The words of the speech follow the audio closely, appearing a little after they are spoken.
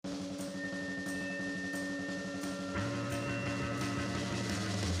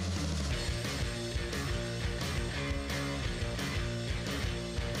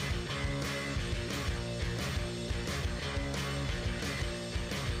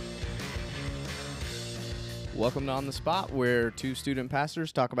Welcome to On the Spot, where two student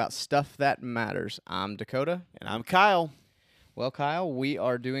pastors talk about stuff that matters. I'm Dakota. And I'm Kyle. Well, Kyle, we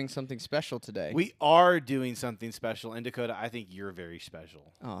are doing something special today. We are doing something special. And Dakota, I think you're very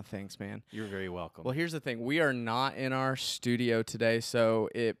special. Oh, thanks, man. You're very welcome. Well, here's the thing. We are not in our studio today, so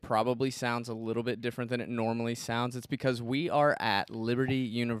it probably sounds a little bit different than it normally sounds. It's because we are at Liberty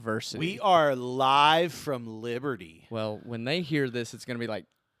University. We are live from Liberty. Well, when they hear this, it's going to be like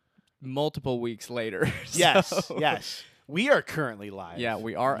multiple weeks later. Yes, yes. We are currently live. Yeah,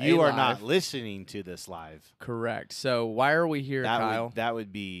 we are. You are live. not listening to this live. Correct. So why are we here, Kyle? That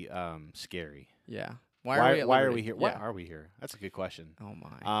would be scary. Yeah. Why are we here? Yeah. Why are we here? That's a good question. Oh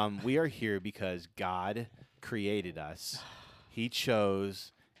my. We are here because God created us. He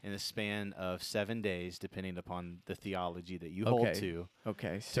chose in a span of 7 days, depending upon the theology that you hold to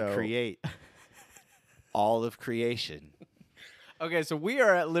create all of creation. Okay, so we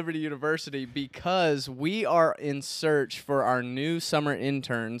are at Liberty University because we are in search for our new summer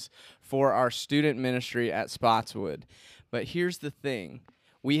interns for our student ministry at Spotswood. But here's the thing.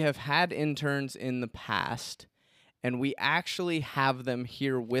 We have had interns in the past, and we actually have them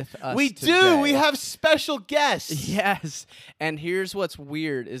here with us We today. do. We have special guests. Yes. And here's what's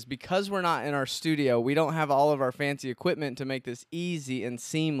weird is because we're not in our studio, we don't have all of our fancy equipment to make this easy and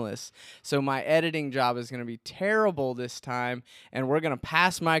seamless. So my editing job is going to be terrible this time, and we're going to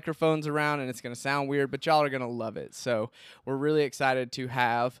pass microphones around, and it's going to sound weird, but y'all are going to love it. So we're really excited to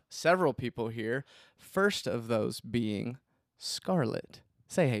have several people here. First of those being Scarlett.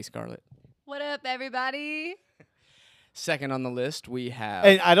 Say hey, Scarlett. What up, everybody? Second on the list, we have...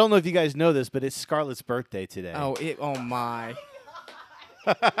 And I don't know if you guys know this, but it's Scarlett's birthday today. Oh my.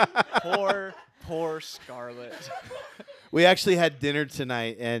 Poor Scarlett. We actually had dinner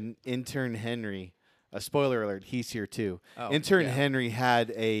tonight, and intern Henry, a spoiler alert, he's here too. Intern Henry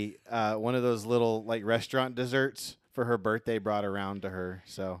had a one of those little like restaurant desserts for her birthday brought around to her.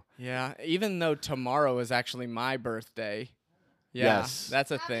 So Yeah, even though tomorrow is actually my birthday. Yeah, Yes.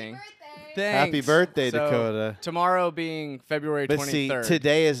 that's a thing. Birthday. Thanks. Happy birthday, So, Dakota. Tomorrow being February 23rd. But see,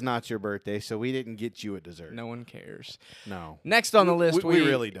 today is not your birthday, so we didn't get you a dessert. No one cares. No. Next on the list, we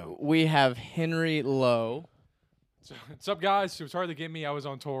really don't. We have Henry Lowe. So, what's up, guys? It was hard to get me. I was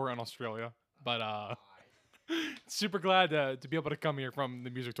on tour in Australia, but super glad to be able to come here from the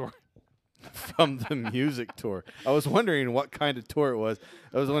music tour. From the music tour. I was wondering what kind of tour it was.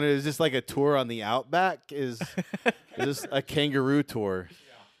 I was wondering, is this like a tour on the Outback? Is this a kangaroo tour?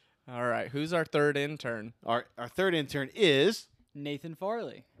 All right, who's our third intern? Our third intern is Nathan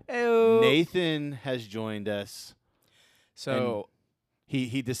Farley. Nathan has joined us. So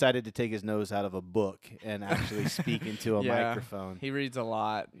He decided to take his nose out of a book and actually speak into a yeah, microphone. he reads a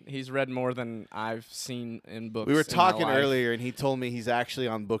lot. He's read more than I've seen in books. We were in my talking life. earlier, and he told me he's actually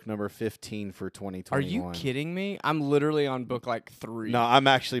on book number 15 for 2021. Are you kidding me? I'm literally on book like 3. No, I'm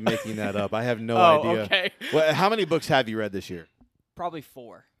actually making that up. I have no Oh, idea. okay. Well, how many books have you read this year? Probably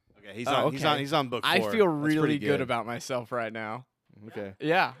 4. Okay, he's Oh, on. okay. He's on book 4. I feel That's really pretty good about myself right now. Okay.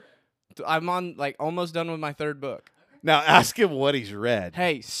 Yeah. I'm on like almost done with my third book. Now ask him what he's read.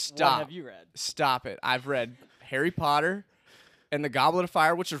 Hey, What stop. have you read? Stop it. I've read Harry Potter and The Goblet of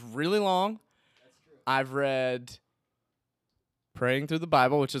Fire, which is really long. I've read Praying Through the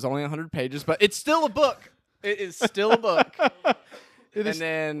Bible, which is only 100 pages, but it's still a book. It is still a book. And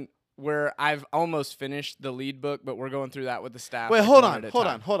then where I've almost finished the lead book, but we're going through that with the staff. Wait, like, hold one on, at a hold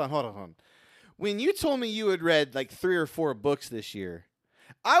time. on, hold on, hold on, hold on. When you told me you had read like 3 or 4 books this year,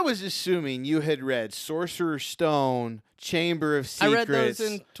 I was assuming you had read Sorcerer's Stone, Chamber of I Secrets. read those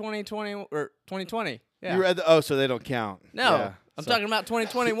in 2020 or 2020. Yeah. You read so they don't count. No, Yeah. I'm So talking about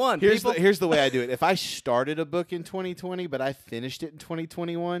 2021. Here's people. here's the way I do it. If I started a book in 2020, but I finished it in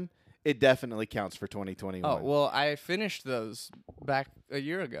 2021, it definitely counts for 2021. Oh, well, I finished those back a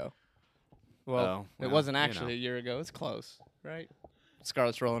year ago. Well, it well, wasn't you actually know. a year ago. It's close, right?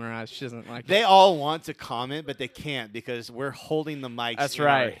 Scarlett's rolling her eyes. She doesn't like They it. all want to comment, but they can't because we're holding the mics That's in our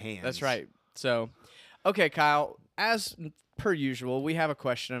right. hands. That's right. So, okay, Kyle, as per usual, we have a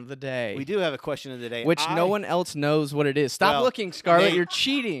question of the day. We do have a question of the day. Which no one else knows what it is. Stop Well, looking, Scarlett. Nate- You're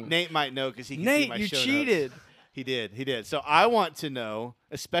cheating. Nate might know because he can see Nate, my you show notes. cheated. He did. So I want to know,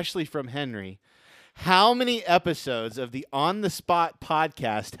 especially from Henry, how many episodes of the On the Spot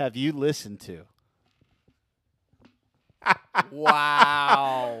podcast have you listened to?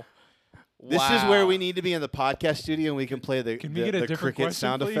 Wow. This is where we need to be in the podcast studio, and we can play the, Can we get a the different cricket question,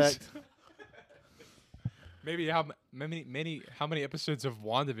 sound please? effect. Maybe how many episodes of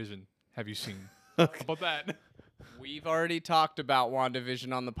WandaVision have you seen? How about that? We've already talked about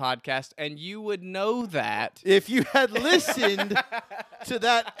WandaVision on the podcast, and you would know that. If you had listened to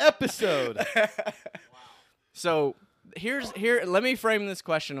that episode. So here. Let me frame this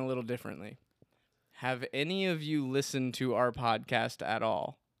question a little differently. Have any of you listened to our podcast at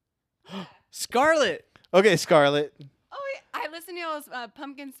all? Scarlett. Okay, Scarlett. Oh, wait, I listened to y'all's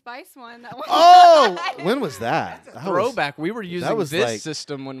pumpkin spice one. That one. Oh, when was that? That was- Throwback. We were using was this like-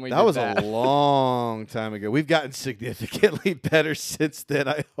 system when we That did was that. a long time ago. We've gotten significantly better since then,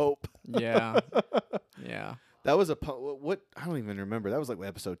 I hope. Yeah. Yeah. That was what? I don't even remember. That was like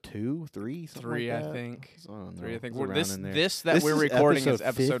episode 2, 3, something 3, like I that. think. I don't know. 3, I think. It was We're- around in there. This that This we're is recording is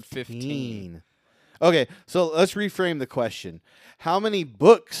episode 15. Okay, so let's reframe the question. How many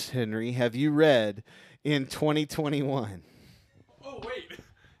books, Henry, have you read in 2021? Oh wait.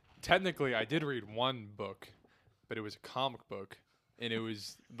 Technically, I did read one book, but it was a comic book, and it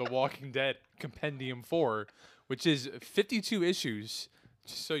was The Walking Dead Compendium 4, which is 52 issues,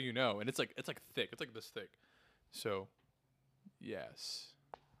 just so you know, and it's like thick. It's like this thick. So, yes.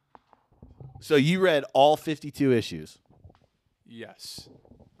 So you read all 52 issues. Yes.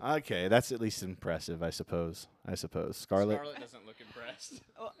 Okay, that's at least impressive, I suppose. Scarlett. Scarlett doesn't look impressed.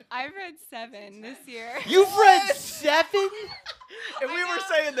 Well, I've read 7 this year. You've read 7? And we were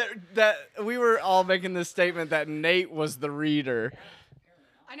saying that we were all making this statement that Nate was the reader.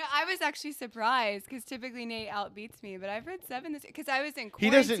 I know. I was actually surprised because typically Nate outbeats me, but I've read 7 this year because I was in He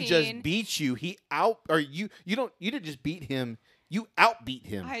quarantine. doesn't just beat you. You didn't just beat him. You outbeat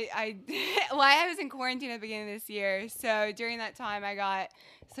him. I was in quarantine at the beginning of this year, so during that time I got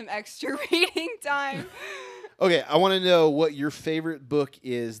some extra reading time. Okay, I want to know what your favorite book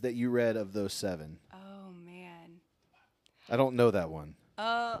is that you read of those 7. Oh man. I don't know that one.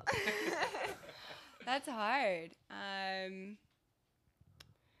 Oh, that's hard.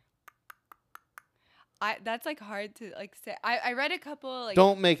 That's like hard to like say. I read a couple like.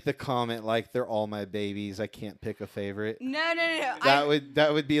 Don't make the comment like they're all my babies. I can't pick a favorite. No.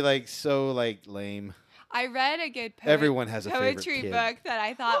 That would be like so like lame. I read a good Everyone has a favorite poetry kid. book that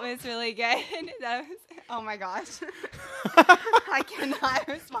I thought was really good. That was, oh my gosh. I cannot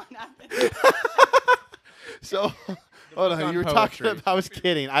respond after this. So hold on, on you were talking poetry. about, I was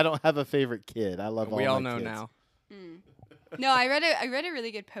kidding. I don't have a favorite kid. I love all We all my know kids. now. No, I read a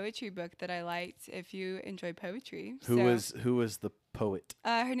really good poetry book that I liked. If you enjoy poetry, Who was the poet?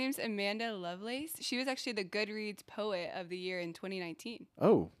 her name's Amanda Lovelace. She was actually the Goodreads Poet of the Year in 2019.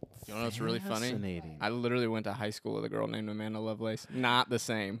 Oh, You know what's really funny? fascinating. I literally went to high school with a girl named Amanda Lovelace. Not the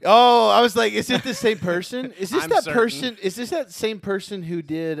same. Oh, I was like, is it the same person? Is this I'm that certain. person? Is this that same person who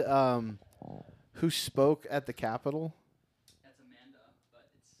did who spoke at the Capitol? That's Amanda, but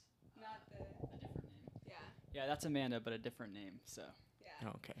it's Not the a different name. yeah. Yeah, that's Amanda, but a different name. So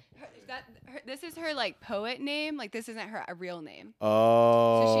Okay. This is her like poet name. Like this isn't her a real name.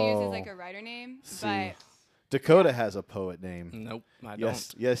 Oh, So she uses like a writer name. See. But Dakota has a poet name. Nope, I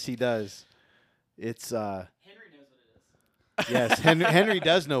Yes, he does. It's Henry knows what it is. yes, Henry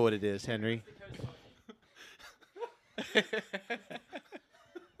does know what it is. Henry.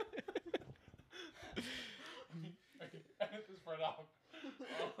 Edit this part out.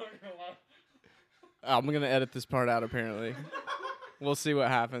 I'm going to edit this part out, apparently. We'll see what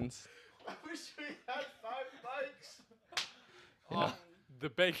happens. I wish we had 5 mics. Oh, the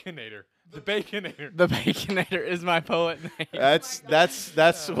Baconator. The Baconator. The Baconator is my poet name. That's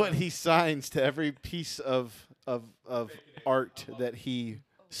what he signs to every piece of art that he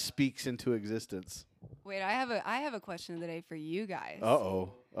speaks into existence. wait, I have a question of the day for you guys.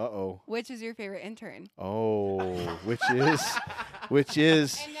 Uh-oh. Which is your favorite intern? Oh, which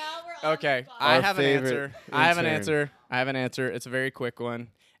is And now we're on Okay, the spot. I Our have an favorite answer. intern. I have an answer. It's a very quick one,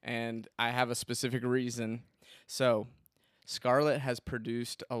 and I have a specific reason. So, Scarlett has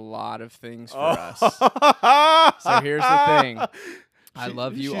produced a lot of things for us. So here's the thing. I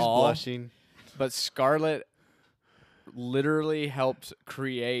love you she's all, blushing. but Scarlett literally helped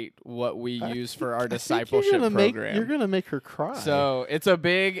create what we use for our discipleship program. You're gonna make her cry. So it's a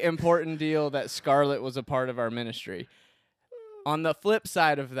big, important deal that Scarlett was a part of our ministry. On the flip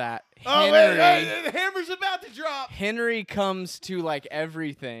side of that, the hammer's about to drop. Henry comes to like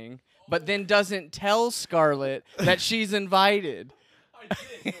everything, but then doesn't tell Scarlett that she's invited.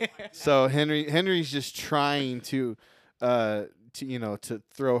 So Henry's just trying to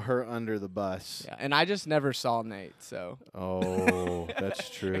throw her under the bus. Yeah, and I just never saw Nate, so Oh, that's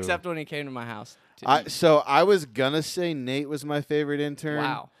true. except when he came to my house. to eat. So I was gonna say Nate was my favorite intern.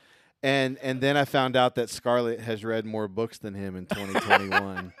 Wow. And then I found out that Scarlett has read more books than him in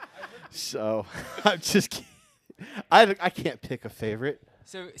 2021. So I'm just kidding. I can't pick a favorite.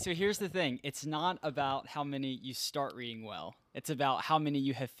 So here's the thing. It's not about how many you start reading well. It's about how many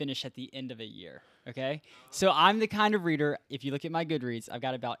you have finished at the end of a year. Okay, so I'm the kind of reader. If you look at my Goodreads, I've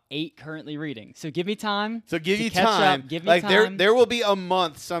got about 8 currently reading. So give me time. So give to you catch time. Up. Give me like time. there will be a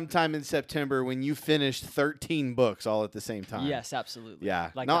month sometime in September when you finish 13 books all at the same time. Yes, absolutely. Yeah.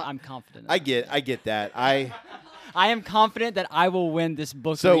 Like No, I'm confident. I get that. I am confident that I will win this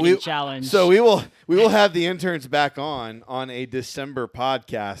book So reading challenge. So we will have the interns back on a December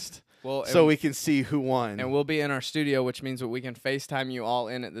podcast. Well, so we can see who won. And we'll be in our studio, which means that we can FaceTime you all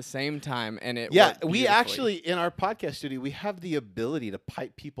in at the same time. And it we beautifully. actually, in our podcast studio, we have the ability to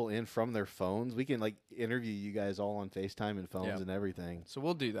pipe people in from their phones. We can, like, interview you guys all on FaceTime and phones and everything. So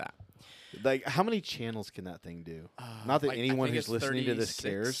we'll do that. Like, how many channels can that thing do? Not that like, anyone who's listening to this 36.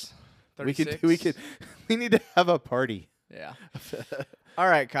 cares. 36? We need to have a party. Yeah. All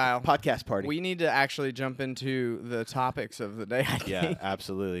right, Kyle. Podcast party. We need to actually jump into the topics of the day. I Yeah, think.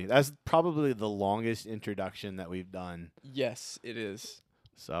 absolutely. That's probably the longest introduction that we've done. Yes, it is.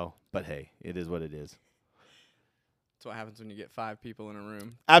 So, but hey, it is what it is. That's what happens when you get 5 people in a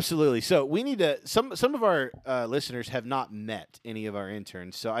room. Absolutely. So we need to. Some of our listeners have not met any of our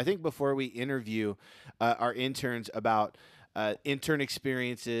interns. So I think before we interview our interns about intern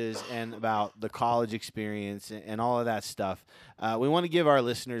experiences and about the college experience and all of that stuff, we want to give our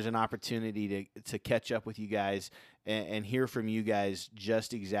listeners an opportunity to catch up with you guys and hear from you guys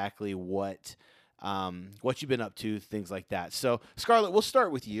just exactly what you've been up to, things like that. So Scarlett, we'll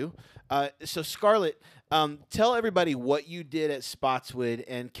start with you. So Scarlett, tell everybody what you did at Spotswood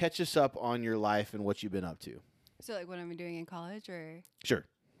and catch us up on your life and what you've been up to. So like what I'm doing in college or? Sure.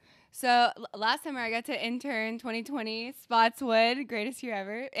 So last summer I got to intern 2020 Spotswood, greatest year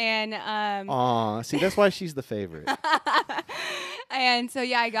ever, and Aw, see, that's why she's the favorite. and so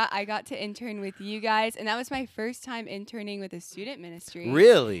yeah, I got to intern with you guys, and that was my first time interning with a student ministry.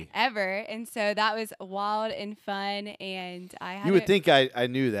 Really? Ever, and so that was wild and fun, and I had You would think I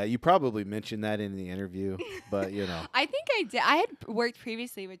knew that. You probably mentioned that in the interview, but you know. I think I did. I had worked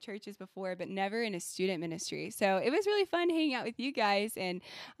previously with churches before, but never in a student ministry. So it was really fun hanging out with you guys, and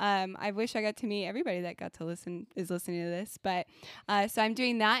I wish I got to meet everybody that is listening to this. But so I'm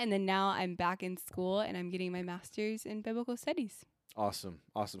doing that, and then now I'm back in school, and I'm getting my master's in biblical studies. Awesome.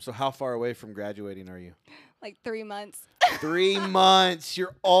 So how far away from graduating are you? Like 3 months. 3 months.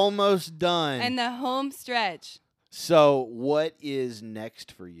 You're almost done. And the home stretch. So what is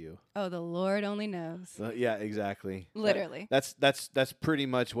next for you? Oh, the Lord only knows. Yeah, exactly. Literally. That's pretty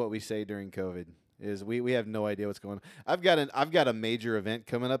much what we say during COVID. Is we have no idea what's going on. I've got a major event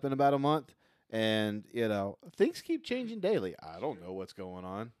coming up in about a month, and you know things keep changing daily. I don't know what's going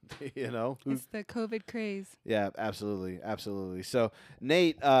on. You know, it's the COVID craze. Yeah, absolutely. So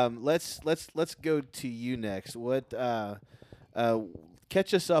Nate, let's go to you next. What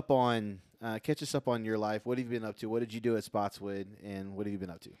catch us up on your life. What have you been up to? What did you do at Spotswood, and what have you been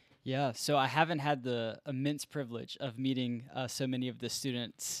up to? Yeah, so I haven't had the immense privilege of meeting so many of the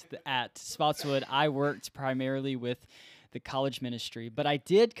students at Spotswood. I worked primarily with the college ministry, but I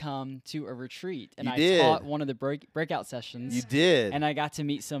did come to a retreat, and taught one of the breakout sessions. You did. And I got to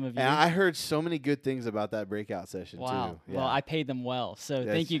meet some of you. And I heard so many good things about that breakout session, too. Wow. Yeah. Well, I paid them well, so Yes,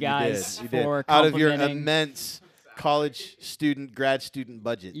 thank you guys for out of your complimenting. immense grad student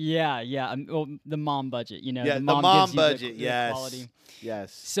budget. Yeah. Well, the mom budget, you know. Yeah, the mom gives you budget, the yes. quality.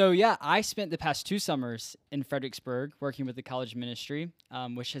 Yes. So, yeah, I spent the past 2 summers in Fredericksburg working with the college ministry,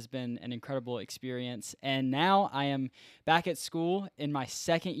 which has been an incredible experience. And now I am back at school in my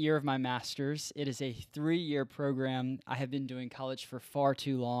 2nd year of my master's. It is a 3-year program. I have been doing college for far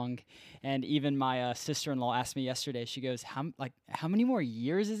too long. And even my sister-in-law asked me yesterday, she goes, how many more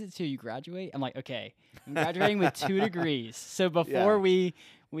years is it till you graduate? I'm like, okay, I'm graduating with 2 degrees. So before we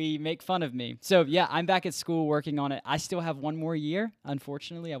make fun of me. So, yeah, I'm back at school working on it. I still have 1 more year.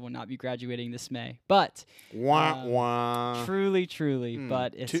 Unfortunately, I will not be graduating this May. But truly,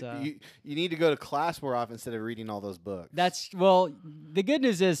 but it's... you need to go to class more often instead of reading all those books. The good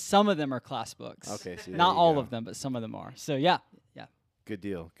news is some of them are class books. Okay, see, not all of them, but some of them are. So, yeah. Good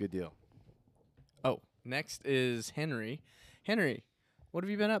deal. Oh, next is Henry. Henry, what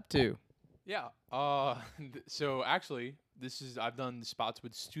have you been up to? Yeah. So actually, I've done the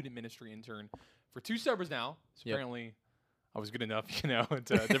Spotswood student ministry intern for 2 summers now. So apparently, I was good enough,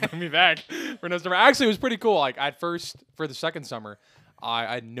 to bring me back for another summer. Actually, it was pretty cool. Like at first, for the 2nd summer,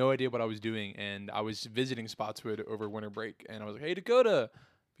 I had no idea what I was doing, and I was visiting Spotswood over winter break, and I was like, "Hey, Dakota,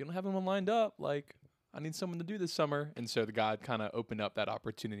 if you don't have anyone lined up, like I need someone to do this summer." And so the God kind of opened up that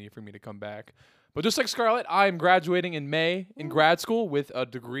opportunity for me to come back. But just like Scarlett, I'm graduating in May in grad school with a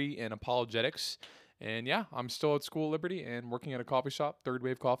degree in apologetics. And yeah, I'm still at school at Liberty and working at a coffee shop, Third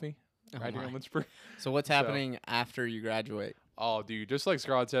Wave Coffee, right here in Lynchburg. So what's happening after you graduate? Oh, dude, just like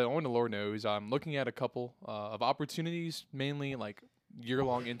Scott said, only the Lord knows. I'm looking at a couple of opportunities, mainly like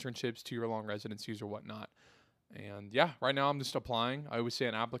year-long internships, 2-year-long residencies or whatnot. And yeah, right now I'm just applying. I always say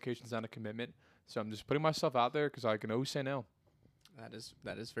an application's not a commitment. So I'm just putting myself out there because I can always say no.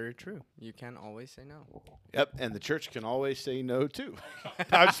 That is very true. You can always say no. Yep, and the church can always say no too.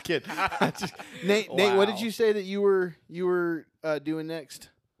 I'm just kidding. Nate, what did you say that you were doing next?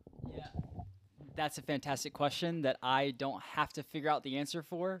 Yeah, that's a fantastic question that I don't have to figure out the answer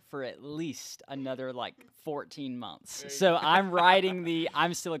for at least another 14 months. So I'm riding the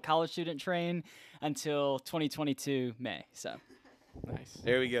I'm still a college student train until 2022 May. So. Nice.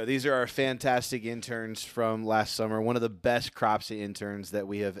 There we go. These are our fantastic interns from last summer. One of the best crops of interns that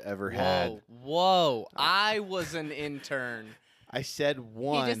we have ever had. Whoa. I was an intern. I said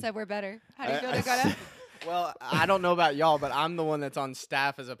one. He just said we're better. How do you feel, Dakota? Well, I don't know about y'all, but I'm the one that's on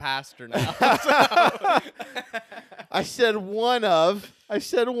staff as a pastor now. I said one of.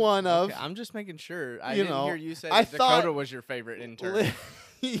 Okay, I'm just making sure. I didn't hear you say that Dakota was your favorite intern.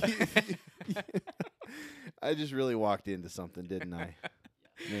 I just really walked into something, didn't I?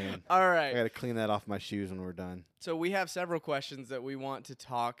 Man. All right. I got to clean that off my shoes when we're done. So we have several questions that we want to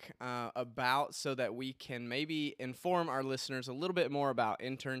talk about so that we can maybe inform our listeners a little bit more about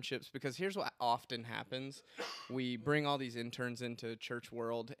internships, because here's what often happens. We bring all these interns into church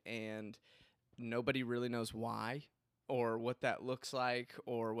world and nobody really knows why or what that looks like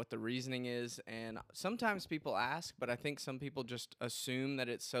or what the reasoning is. And sometimes people ask, but I think some people just assume that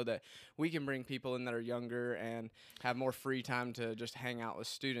it's so that we can bring people in that are younger and have more free time to just hang out with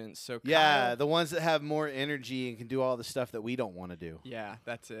students. So yeah, the ones that have more energy and can do all the stuff that we don't want to do. Yeah,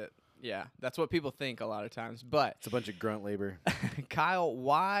 that's it. Yeah, that's what people think a lot of times. But it's a bunch of grunt labor. Kyle,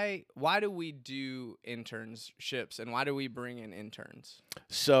 why do we do internships and why do we bring in interns?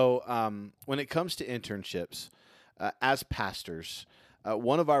 So when it comes to internships, as pastors,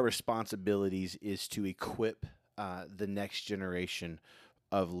 one of our responsibilities is to equip the next generation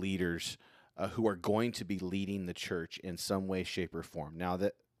of leaders who are going to be leading the church in some way, shape, or form. Now,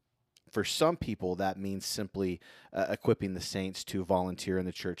 that for some people, that means simply equipping the saints to volunteer in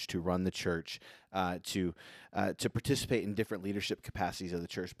the church, to run the church, to participate in different leadership capacities of the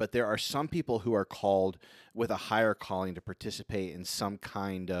church. But there are some people who are called with a higher calling to participate in some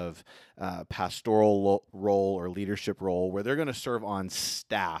kind of pastoral role or leadership role where they're going to serve on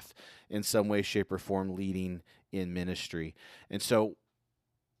staff in some way, shape, or form, leading in ministry. And so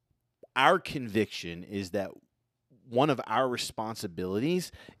our conviction is that one of our responsibilities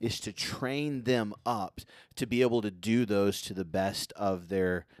is to train them up to be able to do those to the best of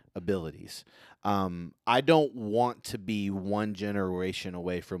their abilities. I don't want to be one generation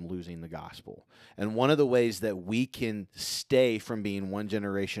away from losing the gospel. And one of the ways that we can stay from being one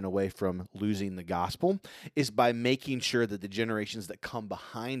generation away from losing the gospel is by making sure that the generations that come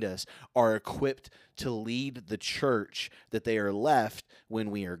behind us are equipped to lead the church that they are left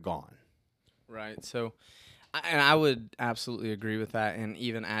when we are gone. Right. So, and I would absolutely agree with that and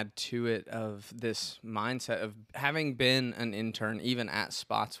even add to it of this mindset of having been an intern, even at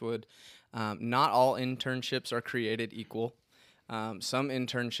Spotswood. Not all internships are created equal. Some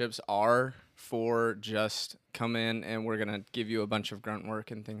internships are for just come in and we're going to give you a bunch of grunt work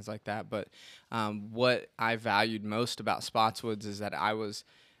and things like that. But what I valued most about Spotswoods is that I was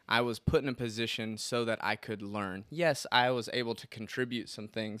put in a position so that I could learn. Yes, I was able to contribute some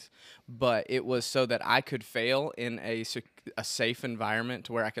things, but it was so that I could fail in a safe environment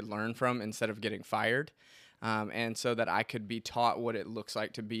to where I could learn from instead of getting fired. And so that I could be taught what it looks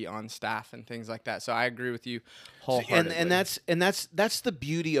like to be on staff and things like that. So I agree with you wholeheartedly. And that's the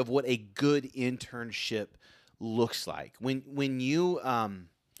beauty of what a good internship looks like. When you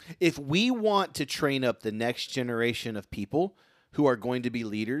if we want to train up the next generation of people who are going to be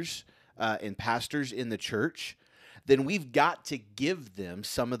leaders and pastors in the church, then we've got to give them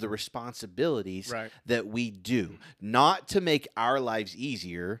some of the responsibilities that we do, not to make our lives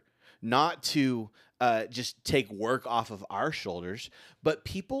easier, not to just take work off of our shoulders, but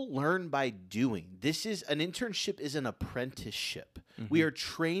people learn by doing. An internship is an apprenticeship. Mm-hmm. We are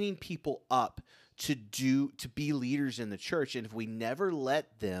training people up to be leaders in the church, and if we never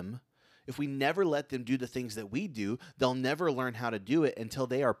let them do the things that we do, they'll never learn how to do it until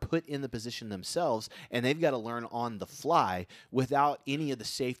they are put in the position themselves, and they've got to learn on the fly without any of the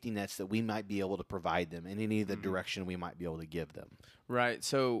safety nets that we might be able to provide them and any of the direction we might be able to give them. Right.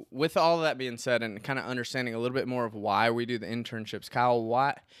 So with all of that being said and kind of understanding a little bit more of why we do the internships,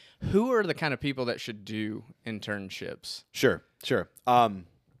 Kyle, who are the kind of people that should do internships? Sure.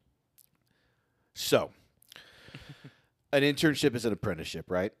 So an internship is an apprenticeship,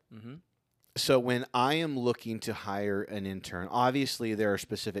 right? Mm-hmm. So when I am looking to hire an intern, obviously there are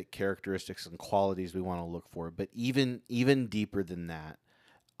specific characteristics and qualities we want to look for, but even deeper than that,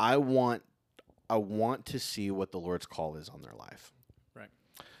 I want to see what the Lord's call is on their life. Right.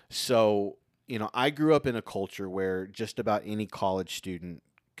 So, I grew up in a culture where just about any college student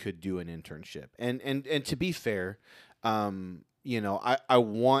could do an internship. And to be fair, I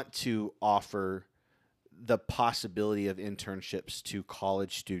want to offer the possibility of internships to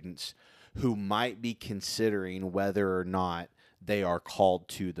college students who might be considering whether or not they are called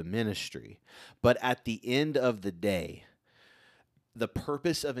to the ministry. But at the end of the day, the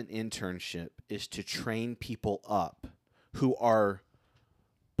purpose of an internship is to train people up who are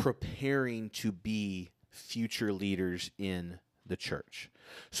preparing to be future leaders in the church.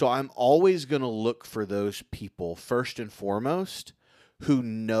 So I'm always going to look for those people first and foremost who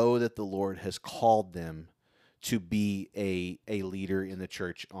know that the Lord has called them to be a leader in the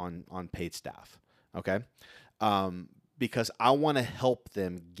church on paid staff. Okay? Because I want to help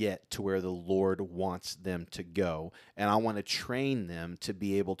them get to where the Lord wants them to go, and I want to train them to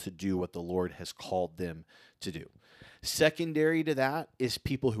be able to do what the Lord has called them to do. Secondary to that is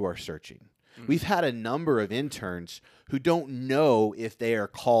people who are searching. We've had a number of interns who don't know if they are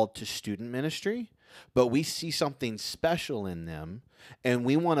called to student ministry, but we see something special in them, and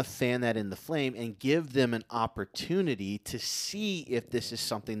we want to fan that in the flame and give them an opportunity to see if this is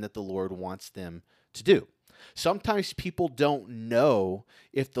something that the Lord wants them to do. Sometimes people don't know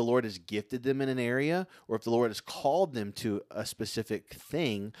if the Lord has gifted them in an area or if the Lord has called them to a specific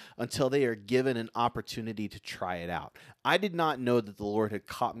thing until they are given an opportunity to try it out. I did not know that the Lord had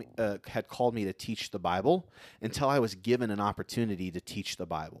called me to teach the Bible until I was given an opportunity to teach the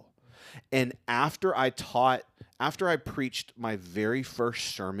Bible. And after I preached my very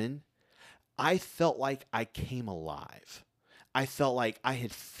first sermon, I felt like I came alive. I felt like I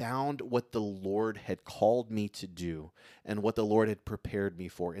had found what the Lord had called me to do and what the Lord had prepared me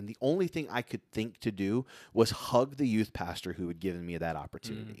for. And the only thing I could think to do was hug the youth pastor who had given me that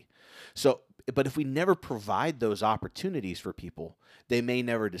opportunity. So, but if we never provide those opportunities for people, they may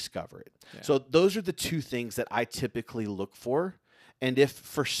never discover it. Yeah. So those are the two things that I typically look for. And if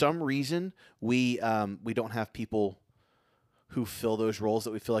for some reason we don't have people who fill those roles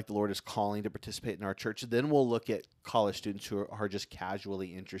that we feel like the Lord is calling to participate in our church, then we'll look at college students who are just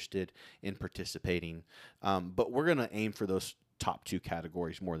casually interested in participating. But we're going to aim for those top two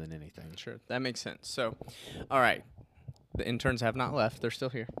categories more than anything. Sure, that makes sense. So, all right. The interns have not left. They're still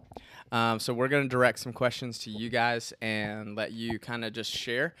here. So we're going to direct some questions to you guys and let you kind of just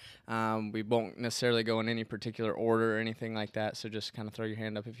share. We won't necessarily go in any particular order or anything like that, so just kind of throw your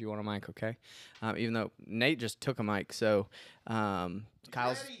hand up if you want a mic, okay? Even though Nate just took a mic, so Kyle's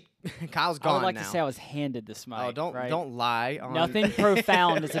gone now. I would like to say I was handed this mic. Oh, don't lie. Nothing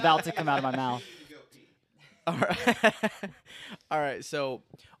profound is about to come out of my mouth. All right. All right, so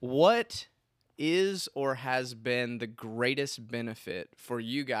what is or has been the greatest benefit for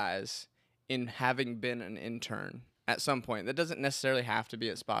you guys in having been an intern at some point? That doesn't necessarily have to be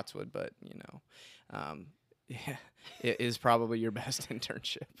at Spotswood, but it is probably your best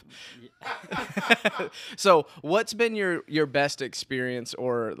internship. So what's been your best experience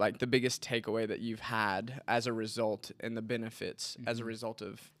or like the biggest takeaway that you've had as a result and the benefits as a result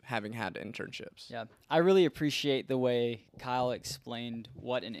of having had internships? Yeah, I really appreciate the way Kyle explained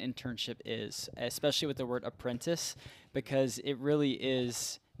what an internship is, especially with the word apprentice, because it really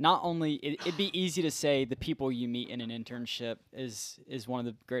is not only, it'd be easy to say the people you meet in an internship is one of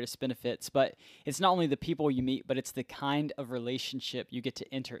the greatest benefits, but it's not only the people you meet, but it's the kind of relationship you get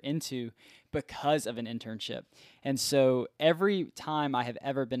to enter into because of an internship. And so every time I have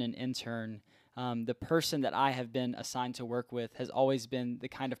ever been an intern, the person that I have been assigned to work with has always been the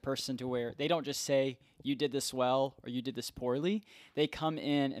kind of person to where they don't just say, you did this well or you did this poorly. They come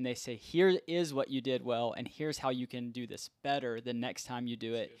in and they say, here is what you did well and here's how you can do this better the next time you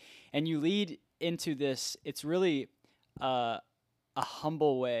do it. And you lead into this, it's really a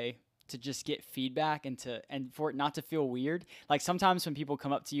humble way to just get feedback and for it not to feel weird. Like sometimes when people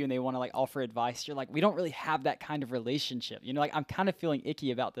come up to you and they want to like offer advice, you're like, we don't really have that kind of relationship. You know, like I'm kind of feeling icky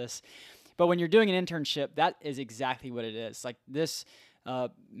about this. But when you're doing an internship, that is exactly what it is. Like this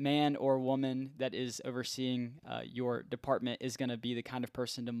man or woman that is overseeing your department is going to be the kind of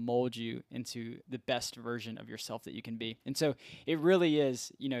person to mold you into the best version of yourself that you can be. And so it really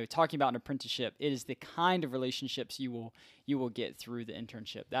is, talking about an apprenticeship, it is the kind of relationships you will get through the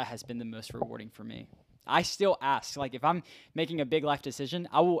internship. That has been the most rewarding for me. I still ask, like if I'm making a big life decision,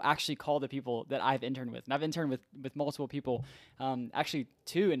 I will actually call the people that I've interned with. And I've interned with multiple people, actually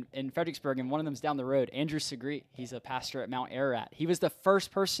two in Fredericksburg, and one of them's down the road, Andrew Segre. He's a pastor at Mount Ararat. He was the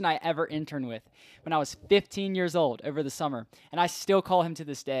first person I ever interned with when I was 15 years old over the summer. And I still call him to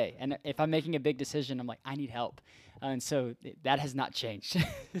this day. And if I'm making a big decision, I'm like, I need help. And so that has not changed.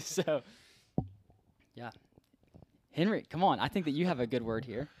 So, yeah. Henry, come on. I think that you have a good word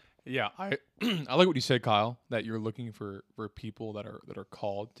here. Yeah, I I like what you said, Kyle, that you're looking for people that are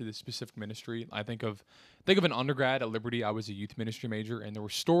called to this specific ministry. I think of an undergrad at Liberty. I was a youth ministry major, and there were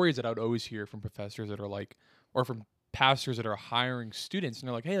stories that I would always hear from professors that are like, or from pastors that are hiring students, and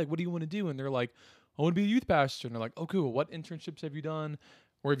they're like, hey, like, what do you want to do? And they're like, I want to be a youth pastor. And they're like, oh, cool. What internships have you done?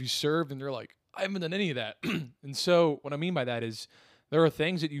 Where have you served? And they're like, I haven't done any of that. And so what I mean by that is there are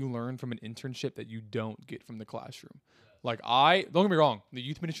things that you learn from an internship that you don't get from the classroom. Like don't get me wrong, the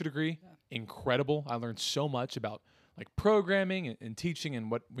youth ministry degree, incredible. I learned so much about like programming and teaching and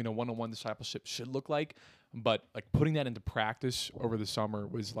what, one-on-one discipleship should look like. But like putting that into practice over the summer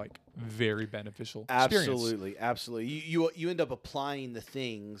was like very beneficial. Absolutely, absolutely. You end up applying the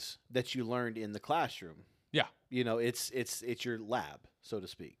things that you learned in the classroom. Yeah. It's your lab, so to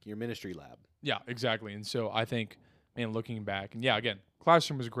speak, your ministry lab. Yeah, exactly. And so I think, man, looking back, and yeah, again,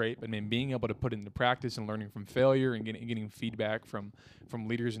 classroom was great, but man, being able to put it into practice and learning from failure and getting feedback from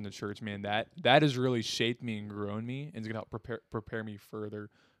leaders in the church, man, that has really shaped me and grown me, and is gonna help prepare me further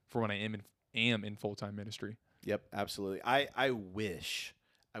for when I am in full-time ministry. Yep, absolutely. I wish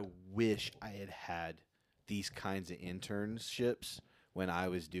I had these kinds of internships when I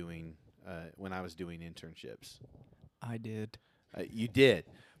was doing internships. I did. You did,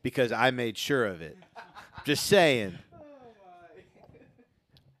 because I made sure of it. Just saying.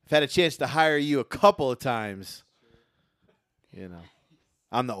 I've had a chance to hire you a couple of times.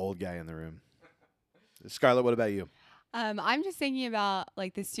 I'm the old guy in the room. Scarlett, what about you? I'm just thinking about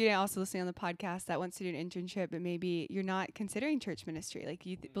like the student also listening on the podcast that wants to do an internship, but maybe you're not considering church ministry. Like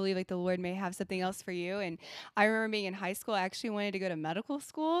you believe like the Lord may have something else for you. And I remember being in high school, I actually wanted to go to medical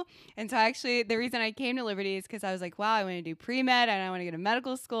school. And so the reason I came to Liberty is because I was like, wow, I want to do pre-med and I want to go to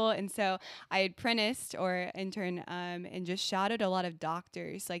medical school. And so I had apprenticed or intern and just shadowed a lot of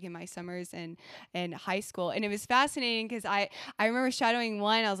doctors like in my summers in high school. And it was fascinating because I remember shadowing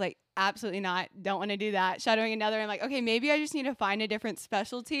one, I was like, absolutely not. Don't want to do that. Shadowing another, I'm like, okay, maybe I just need to find a different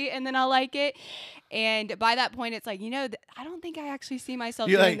specialty and then I'll like it. And by that point, it's like, I don't think I actually see myself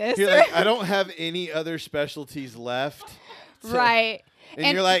doing this. You're like, I don't have any other specialties left. Right.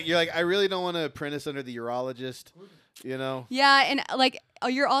 And you're like, I really don't want to apprentice under the urologist, Yeah, and like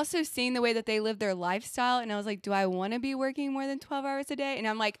you're also seeing the way that they live their lifestyle, and I was like, do I want to be working more than 12 hours a day? And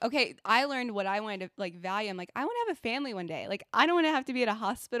I'm like, okay, I learned what I wanted to like value. I'm like, I want to have a family one day. Like, I don't want to have to be at a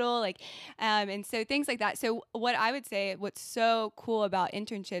hospital. Like, and so things like that. So what I would say, what's so cool about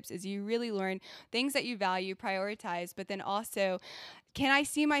internships is you really learn things that you value, prioritize, but then also, can I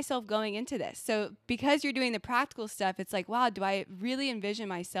see myself going into this? So because you're doing the practical stuff, it's like, wow, do I really envision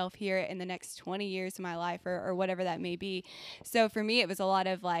myself here in the next 20 years of my life or whatever that may be? So for me, it was a lot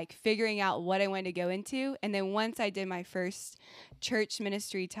of like figuring out what I wanted to go into. And then once I did my first church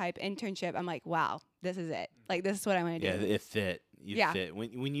ministry type internship, I'm like, wow, this is it. Like, this is what I want to do. Yeah, it fit. You fit.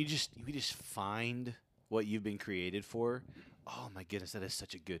 When you just find what you've been created for, oh my goodness, that is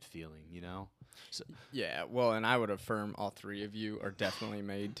such a good feeling, So, yeah, well, and I would affirm all three of you are definitely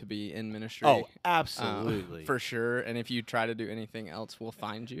made to be in ministry. Oh, absolutely. For sure. And if you try to do anything else, we'll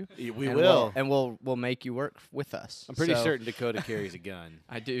find you. We will. We'll make you work with us. I'm pretty certain Dakota carries a gun.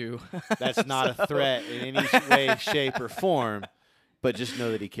 I do. That's not a threat in any way, shape, or form. But just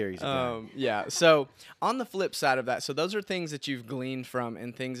know that he carries a gun. Yeah. So on the flip side of that, so those are things that you've gleaned from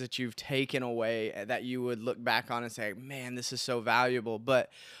and things that you've taken away that you would look back on and say, man, this is so valuable. But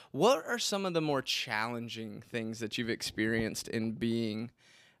what are some of the more challenging things that you've experienced in being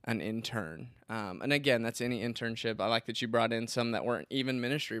an intern? And again, that's any internship. I like that you brought in some that weren't even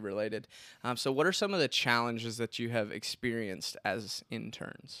ministry related. So what are some of the challenges that you have experienced as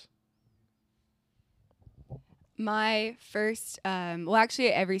interns? My first,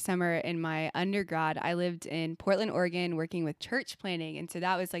 actually every summer in my undergrad, I lived in Portland, Oregon, working with church planning. And so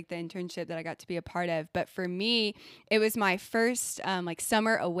that was like the internship that I got to be a part of. But for me, it was my first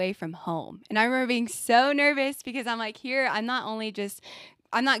summer away from home. And I remember being so nervous because I'm like, here, I'm not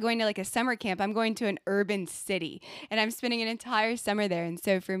going to like a summer camp. I'm going to an urban city and I'm spending an entire summer there. And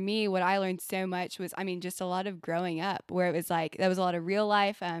so for me, what I learned so much was, just a lot of growing up where it was like, that was a lot of real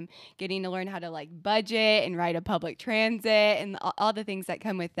life, getting to learn how to like budget and ride a public transit and all the things that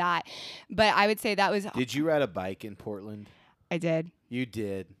come with that. But I would say that was. Did you ride a bike in Portland? I did. You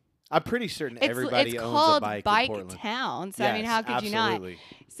did. I'm pretty certain It's everybody owns called a bike in Portland. Town. So Yes, I mean, how could absolutely. you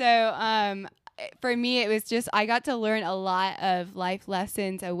not? So for me, it was just I got to learn a lot of life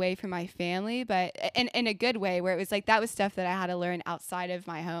lessons away from my family, but in a good way, where it was like that was stuff that I had to learn outside of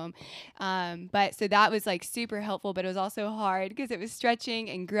my home. But so that was like super helpful, but it was also hard because it was stretching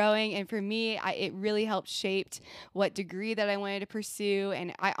and growing. And for me, it really helped shaped what degree that I wanted to pursue.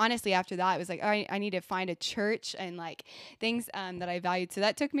 And I honestly, after that, it was like, I need to find a church and like things that I valued. So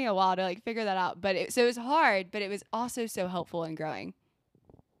that took me a while to like figure that out. But so it was hard, but it was also so helpful in growing.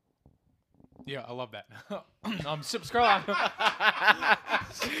 Yeah, I love that. Scroll on.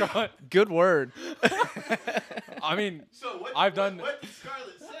 Scroll on. Good word. I mean, So I've done. What did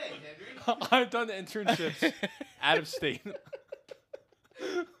Scarlett say, Henry? I've done internships out of state.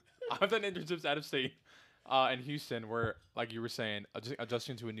 I've done internships out of state in Houston, where, like you were saying,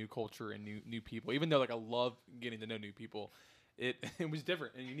 adjusting to a new culture and new people. Even though, like, I love getting to know new people, it was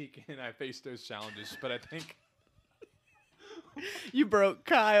different and unique, and I faced those challenges. But I think You broke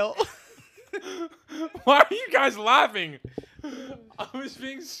Kyle. why are you guys laughing? I was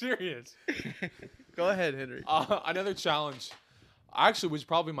being serious. Go ahead, Henry. Another challenge actually was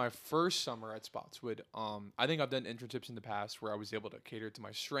probably my first summer at Spotswood. I think I've done internships in the past where I was able to cater to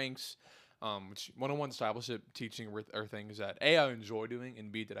my strengths, which one-on-one discipleship teaching are things that A, I enjoy doing,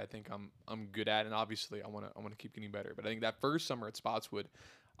 and B, that I think I'm good at, and obviously I want to keep getting better. But I think that first summer at Spotswood,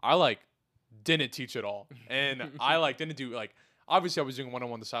 I didn't teach at all, and I didn't do obviously I was doing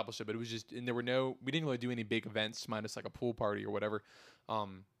one-on-one discipleship, but it was just, and we didn't really do any big events minus like a pool party or whatever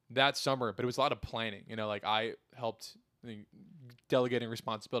that summer, but it was a lot of planning. I helped delegating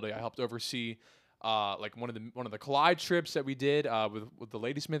responsibility. I helped oversee one of the Collide trips that we did with the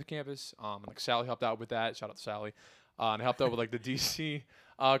Ladysmith campus. Sally helped out with that. Shout out to Sally. And I helped out with the DC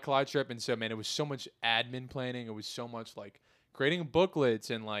Collide trip. And so, man, it was so much admin planning. It was so much creating booklets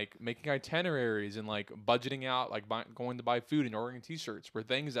and making itineraries and budgeting out, going to buy food and ordering T-shirts were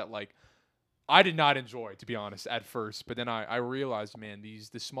things that I did not enjoy, to be honest, at first. But then I realized, man,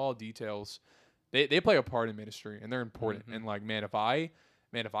 the small details, they play a part in ministry and they're important. Mm-hmm.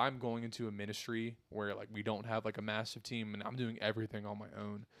 And if I'm going into a ministry where we don't have a massive team and I'm doing everything on my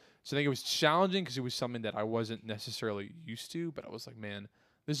own, so I think it was challenging because it was something that I wasn't necessarily used to. But I was like, man,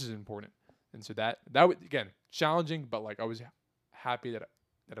 this is important. And so that was, again, challenging, but I was happy that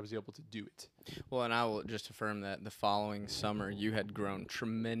I was able to do it. Well, and I will just affirm that the following summer you had grown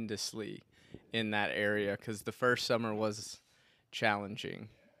tremendously in that area because the first summer was challenging.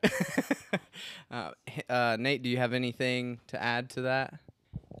 Nate, do you have anything to add to that?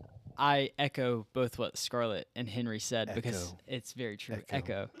 I echo both what Scarlett and Henry said because it's very true.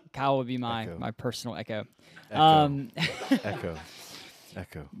 Echo. Kyle would be my personal echo. Echo.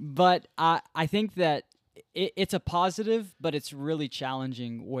 But I think that it's a positive, but it's really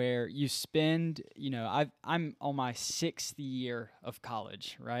challenging where you spend, I'm on my 6th year of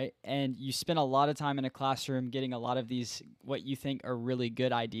college, right? And you spend a lot of time in a classroom getting a lot of these, what you think are really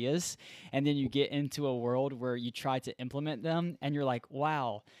good ideas. And then you get into a world where you try to implement them and you're like,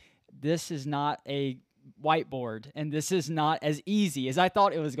 wow, this is not a whiteboard and this is not as easy as I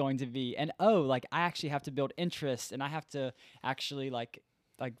thought it was going to be. And I actually have to build interest and I have to actually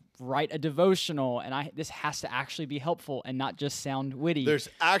write a devotional, and this has to actually be helpful and not just sound witty. There's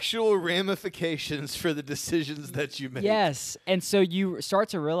actual ramifications for the decisions that you make. Yes, and so you start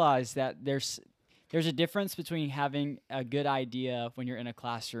to realize that there's a difference between having a good idea when you're in a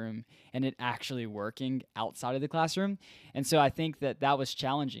classroom and it actually working outside of the classroom. And so I think that was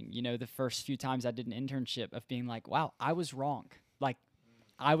challenging. The first few times I did an internship of being like, wow, I was wrong.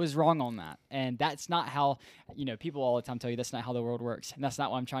 I was wrong on that. And that's not how, people all the time tell you that's not how the world works. And that's not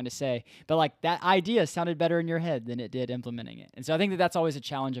what I'm trying to say. But that idea sounded better in your head than it did implementing it. And so I think that's always a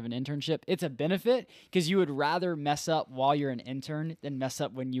challenge of an internship. It's a benefit because you would rather mess up while you're an intern than mess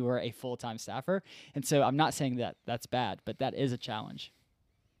up when you are a full-time staffer. And so I'm not saying that that's bad, but that is a challenge.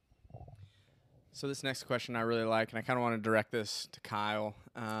 So this next question I really like, and I kind of want to direct this to Kyle.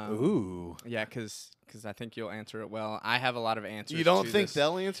 Ooh. Yeah, because I think you'll answer it well. I have a lot of answers. You don't to think this.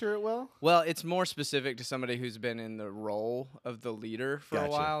 They'll answer it well? Well, it's more specific to somebody who's been in the role of the leader for a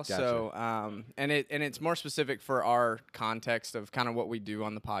while. Gotcha. So, and it's more specific for our context of kind of what we do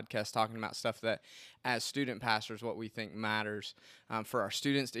on the podcast, talking about stuff that, as student pastors, what we think matters for our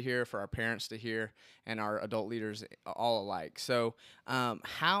students to hear, for our parents to hear, and our adult leaders all alike. So,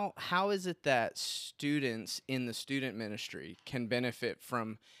 how is it that students in the student ministry can benefit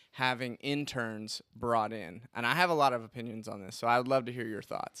from having interns brought in? And I have a lot of opinions on this, so I would love to hear your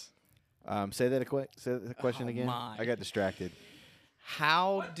thoughts. Say the question again. My. I got distracted.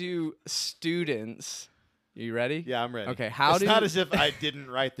 How do students You ready? Yeah, I'm ready. Okay, It's not as if I didn't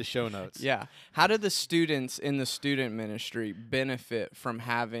write the show notes. Yeah. How do the students in the student ministry benefit from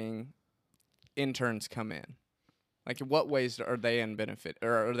having interns come in? Like, in what ways are they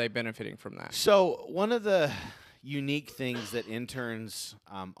are they benefiting from that? So one of the unique things that interns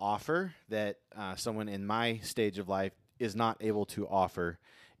offer that someone in my stage of life is not able to offer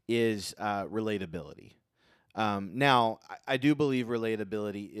is relatability. Now, I do believe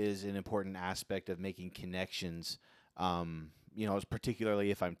relatability is an important aspect of making connections.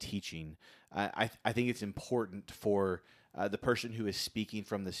 Particularly if I'm teaching, I think it's important for the person who is speaking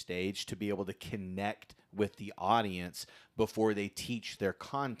from the stage to be able to connect with the audience before they teach their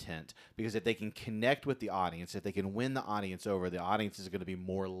content. Because if they can connect with the audience, if they can win the audience over, the audience is going to be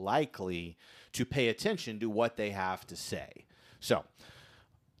more likely to pay attention to what they have to say. So,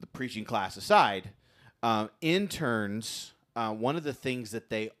 the preaching class aside, interns, one of the things that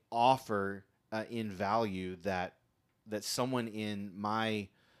they offer in value that someone in my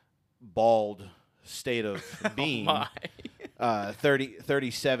bald state of being,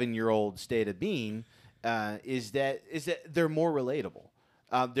 37-year-old state of being, is that they're more relatable.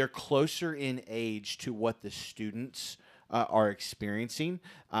 They're closer in age to what the students are experiencing.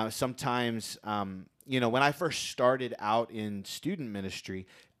 Sometimes, when I first started out in student ministry,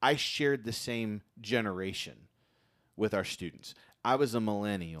 I shared the same generation with our students. I was a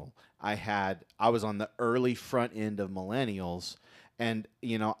millennial. I was on the early front end of millennials, and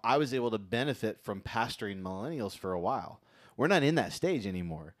I was able to benefit from pastoring millennials for a while. We're not in that stage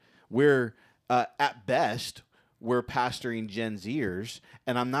anymore. We're at best we're pastoring Gen Zers,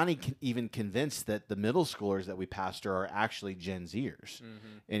 and I'm not even convinced that the middle schoolers that we pastor are actually Gen Zers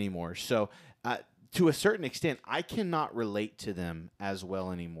anymore. So to a certain extent, I cannot relate to them as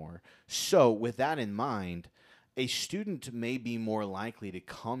well anymore. So with that in mind, a student may be more likely to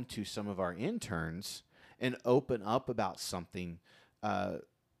come to some of our interns and open up about something, that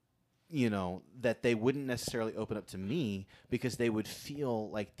they wouldn't necessarily open up to me, because they would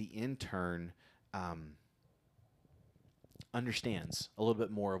feel like the intern understands a little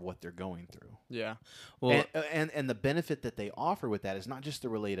bit more of what they're going through. Yeah. Well, and the benefit that they offer with that is not just the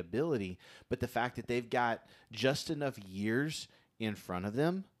relatability, but the fact that they've got just enough years in front of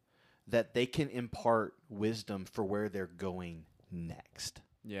them that they can impart wisdom for where they're going next.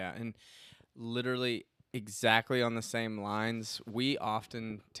 Yeah, and literally exactly on the same lines, we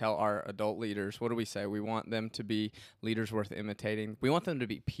often tell our adult leaders, what do we say? We want them to be leaders worth imitating. We want them to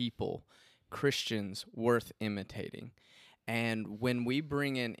be people, Christians worth imitating. And when we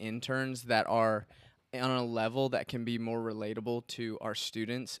bring in interns that are on a level that can be more relatable to our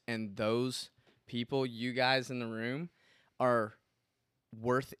students, and those people, you guys in the room, are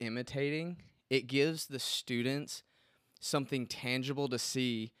worth imitating, it gives the students something tangible to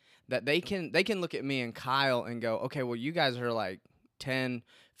see, that they can look at me and Kyle and go, okay, well, you guys are like 10,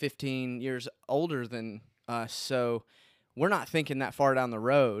 15 years older than us, so we're not thinking that far down the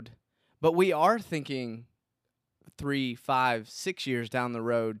road, but we are thinking 3, 5, 6 years down the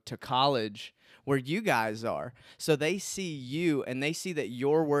road to college where you guys are. So they see you and they see that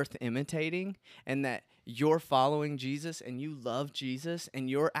you're worth imitating, and that you're following Jesus and you love Jesus and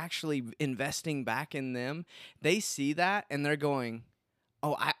you're actually investing back in them. They see that and they're going,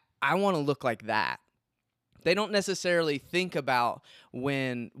 oh, I want to look like that. They don't necessarily think about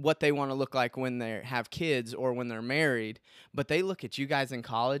what they want to look like when they have kids or when they're married, but they look at you guys in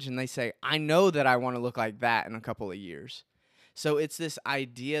college and they say, I know that I want to look like that in a couple of years. So it's this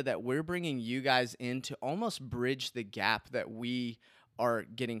idea that we're bringing you guys in to almost bridge the gap that we are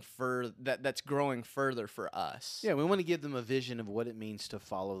getting that's growing further for us. Yeah, we want to give them a vision of what it means to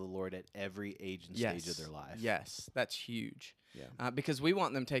follow the Lord at every age and stage of their life. Yes, that's huge. Yeah. Because we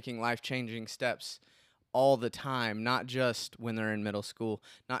want them taking life-changing steps all the time, not just when they're in middle school,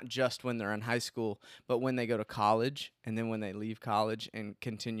 not just when they're in high school, but when they go to college and then when they leave college and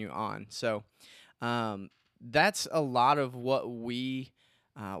continue on. So that's a lot of what we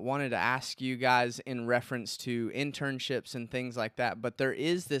wanted to ask you guys in reference to internships and things like that. But there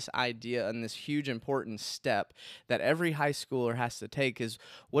is this idea and this huge important step that every high schooler has to take is,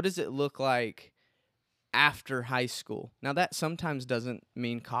 what does it look like after high school? Now, that sometimes doesn't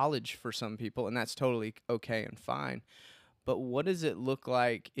mean college for some people, and that's totally okay and fine. But what does it look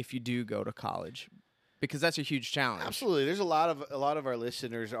like if you do go to college? Because that's a huge challenge. Absolutely. There's a lot of our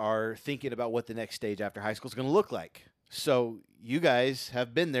listeners are thinking about what the next stage after high school is going to look like. So you guys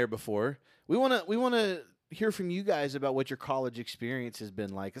have been there before. We want to hear from you guys about what your college experience has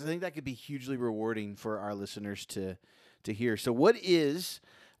been like, because I think that could be hugely rewarding for our listeners to hear. So what is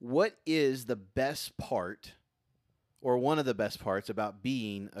the best part, or one of the best parts, about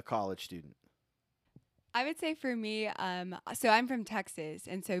being a college student? I would say for me, so I'm from Texas,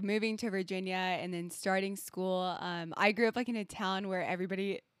 and so moving to Virginia and then starting school, I grew up like in a town where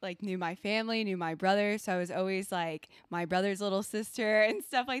everybody like knew my family, knew my brother, so I was always like my brother's little sister and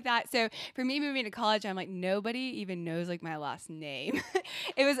stuff like that. So for me moving to college, I'm like nobody even knows like my last name.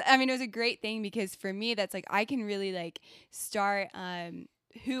 It was a great thing because for me that's like I can really like start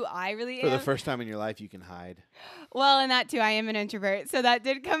who I really am. For the first time in your life, you can hide. Well, and that too, I am an introvert, so that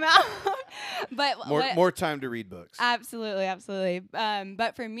did come out. But more time to read books. Absolutely, absolutely.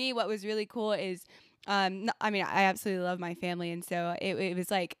 But for me, what was really cool is, I absolutely love my family, and so it was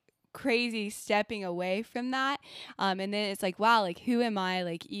like crazy stepping away from that, and then it's like, wow, like who am I,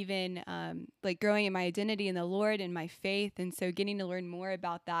 like even like growing in my identity in the Lord and my faith, and so getting to learn more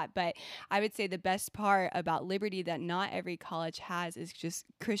about that. But I would say the best part about Liberty that not every college has is just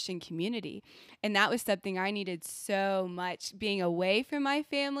Christian community, and that was something I needed so much, being away from my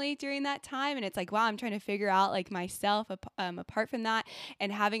family during that time. And it's like, wow, I'm trying to figure out like myself apart from that,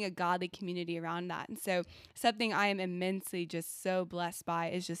 and having a godly community around that. And so something I am immensely just so blessed by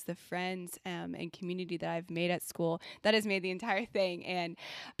is just the friends and community that I've made at school that has made the entire thing, and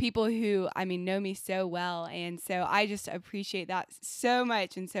people who know me so well, and so I just appreciate that so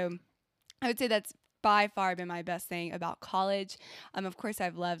much. And so I would say that's by far been my best thing about college. Of course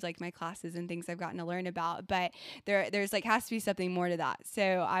I've loved like my classes and things I've gotten to learn about, but there's like has to be something more to that. So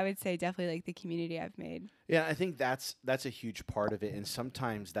I would say definitely like the community I've made. Yeah, I think that's a huge part of it, and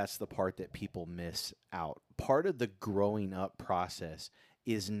sometimes that's the part that people miss out. Part of the growing up process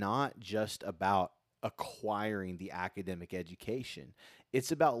is not just about acquiring the academic education.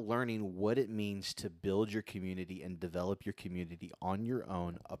 It's about learning what it means to build your community and develop your community on your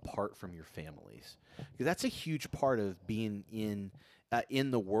own apart from your families. Because that's a huge part of being in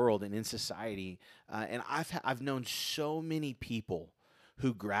the world and in society. And I've known so many people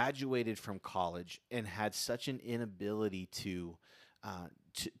who graduated from college and had such an inability to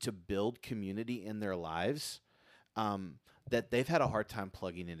build community in their lives, that they've had a hard time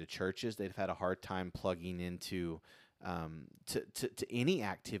plugging into churches. They've had a hard time plugging into to any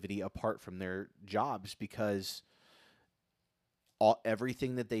activity apart from their jobs, because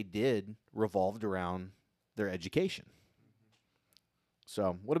everything that they did revolved around their education.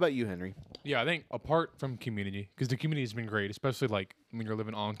 So what about you, Henry? Yeah, I think apart from community, because the community has been great, especially like when you're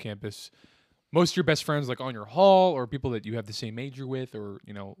living on campus. Most of your best friends like on your hall or people that you have the same major with, or,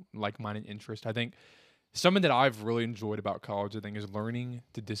 like-minded interest. I think something that I've really enjoyed about college, I think, is learning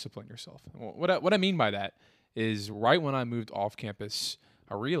to discipline yourself. What I mean by that is right when I moved off campus,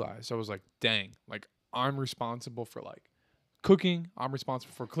 I realized I was like, dang, like I'm responsible for like cooking. I'm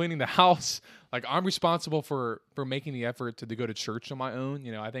responsible for cleaning the house. Like I'm responsible for making the effort to go to church on my own.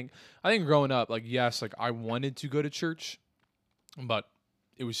 I think growing up, like, yes, like I wanted to go to church, but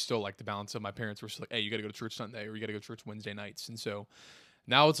it was still like the balance of my parents were still like, hey, you got to go to church Sunday, or you got to go to church Wednesday nights. And so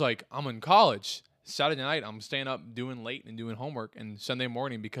now it's like I'm in college. Saturday night, I'm staying up doing late and doing homework, and Sunday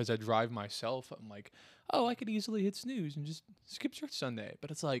morning, because I drive myself, I'm like, oh, I could easily hit snooze and just skip church Sunday.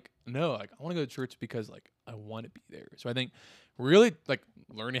 But it's like, no, like I want to go to church because like I want to be there. So I think really like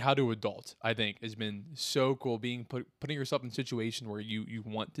learning how to adult, I think, has been so cool, being putting yourself in a situation where you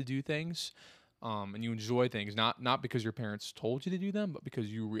want to do things, and you enjoy things, not because your parents told you to do them, but because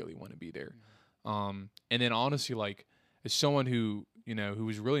you really want to be there. And then honestly, like as someone who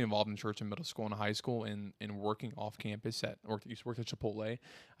was really involved in church in middle school and high school, and working off campus used to work at Chipotle,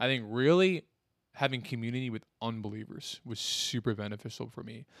 I think really having community with unbelievers was super beneficial for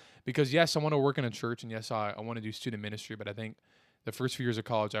me. Because yes, I want to work in a church, and yes, I want to do student ministry, but I think the first few years of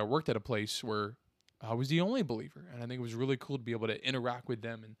college, I worked at a place where I was the only believer, and I think it was really cool to be able to interact with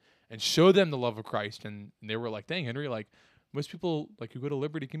them and show them the love of Christ. And they were like, dang, Henry, like most people like who go to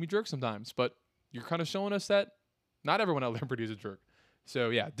Liberty can be jerks sometimes, but you're kind of showing us that not everyone at Liberty is a jerk. So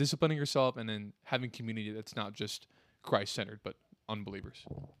yeah, disciplining yourself and then having community that's not just Christ-centered, but unbelievers.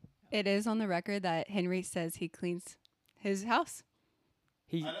 It is on the record that Henry says he cleans his house.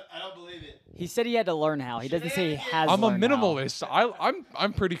 I don't believe it. He said he had to learn how. He doesn't say he has. I'm a learned how. minimalist.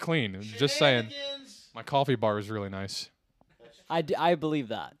 I'm pretty clean. Just saying. My coffee bar is really nice. I believe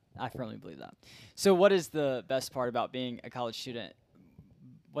that. I firmly believe that. So what is the best part about being a college student?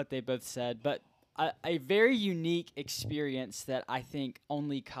 What they both said, but a very unique experience that I think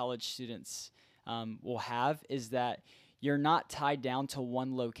only college students will have is that you're not tied down to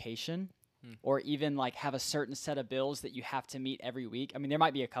one location. or even like have a certain set of bills that you have to meet every week. I mean, there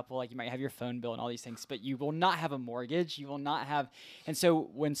might be a couple, like you might have your phone bill and all these things, but you will not have a mortgage. You will not have. And so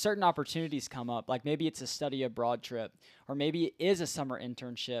when certain opportunities come up, like maybe it's a study abroad trip, or maybe it is a summer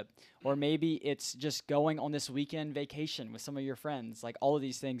internship, or maybe it's just going on this weekend vacation with some of your friends, like all of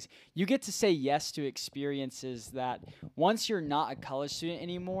these things, you get to say yes to experiences that once you're not a college student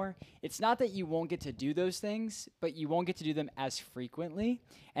anymore, it's not that you won't get to do those things, but you won't get to do them as frequently.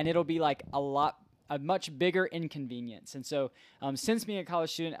 And it'll be like a much bigger inconvenience. And so since being a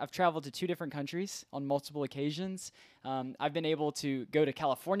college student, I've traveled to 2 different countries on multiple occasions. I've been able to go to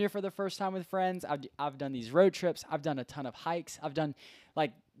California for the first time with friends. I've done these road trips. I've done a ton of hikes. I've done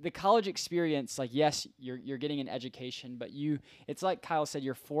like the college experience. Like, yes, you're getting an education, but it's like Kyle said,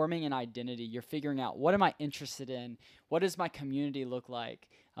 you're forming an identity. You're figuring out, what am I interested in? What does my community look like?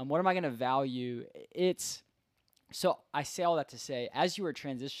 What am I going to value? So I say all that to say, as you are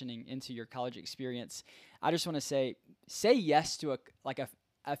transitioning into your college experience, I just want to say yes to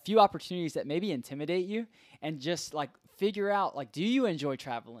a few opportunities that maybe intimidate you, and just like figure out, like, do you enjoy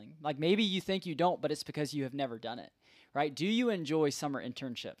traveling? Like maybe you think you don't, but it's because you have never done it, right? Do you enjoy summer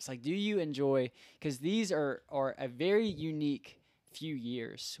internships? Like, do you enjoy, because these are a very unique few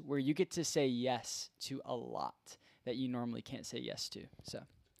years where you get to say yes to a lot that you normally can't say yes to, so.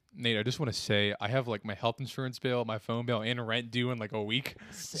 Nate, I just want to say I have like my health insurance bill, my phone bill, and rent due in like a week.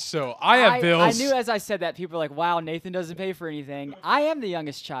 So I have bills. I knew as I said that, people are like, wow, Nathan doesn't pay for anything. I am the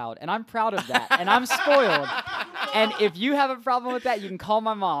youngest child, and I'm proud of that, and I'm spoiled. And if you have a problem with that, you can call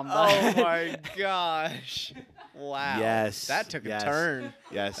my mom. Oh, my gosh. Wow. Yes. That took a turn.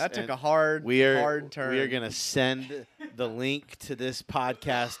 Yes. That took a hard turn. We are going to send the link to this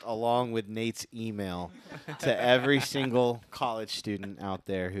podcast along with Nate's email to every single college student out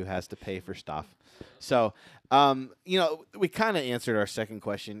there who has to pay for stuff. So, we kind of answered our second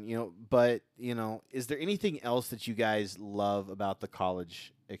question, but, is there anything else that you guys love about the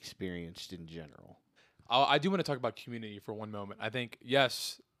college experience in general? I do want to talk about community for one moment. I think,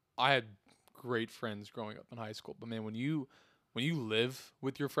 yes, I had great friends growing up in high school, but man, when you live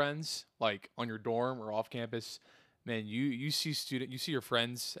with your friends, like on your dorm or off campus, man, you see your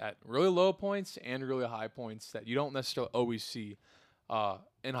friends at really low points and really high points that you don't necessarily always see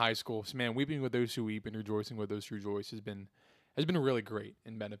in high school. So man, weeping with those who weep and rejoicing with those who rejoice has been really great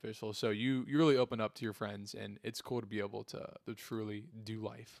and beneficial. So you really open up to your friends, and it's cool to be able to truly do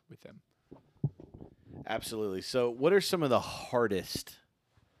life with them. Absolutely. So what are some of the hardest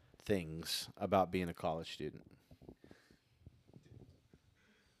things about being a college student?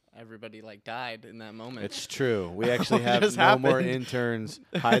 Everybody died in that moment. It's true. We actually have no more interns.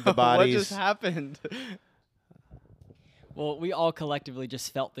 Hide the bodies. What just happened? Well, we all collectively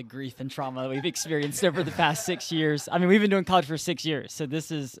just felt the grief and trauma that we've experienced over the past 6 years. I mean, we've been doing college for 6 years, so this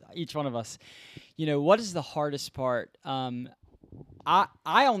is each one of us. What is the hardest part?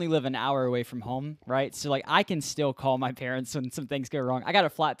 I only live an hour away from home, right? So I can still call my parents when some things go wrong. I got a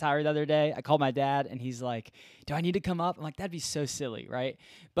flat tire the other day. I called my dad, and he's like, "Do I need to come up?" I'm like, "That'd be so silly," right?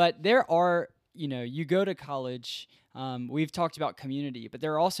 But there are, you go to college. We've talked about community, but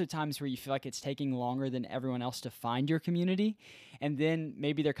there are also times where you feel like it's taking longer than everyone else to find your community. And then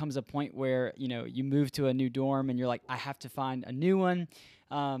maybe there comes a point where, you move to a new dorm and you're like, I have to find a new one.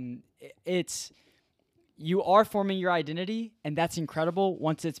 You are forming your identity, and that's incredible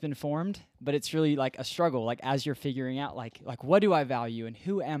once it's been formed, but it's really a struggle, as you're figuring out, what do I value and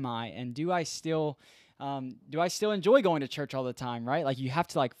who am I, and do I still enjoy going to church all the time, right? You have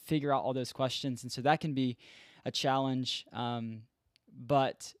to figure out all those questions, and so that can be a challenge.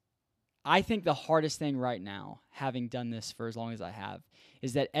 But I think the hardest thing right now, having done this for as long as I have,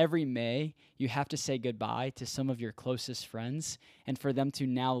 is that every May you have to say goodbye to some of your closest friends, and for them to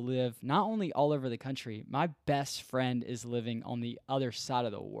now live not only all over the country. My best friend is living on the other side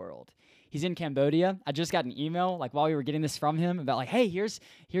of the world. He's in Cambodia. I just got an email while we were getting this from him about hey, here's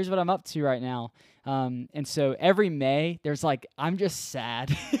what I'm up to right now. And so every May there's I'm just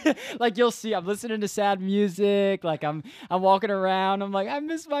sad. You'll see I'm listening to sad music. I'm walking around. I'm I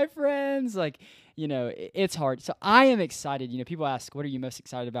miss my friends. It's hard. So I am excited. People ask, what are you most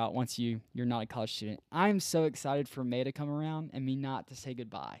excited about once you're not a college student? I'm so excited for May to come around and me not to say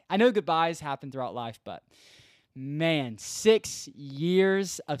goodbye. I know goodbyes happen throughout life, but man, 6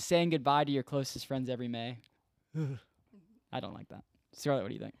 years of saying goodbye to your closest friends every May. I don't like that. Scarlett, what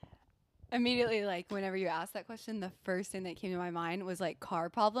do you think? Immediately, like, whenever you asked that question, the first thing that came to my mind was like car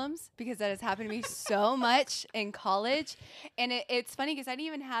problems, because that has happened to me so much in college. And it's funny because I didn't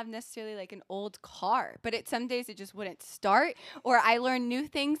even have necessarily like an old car, but some days it just wouldn't start, or I learned new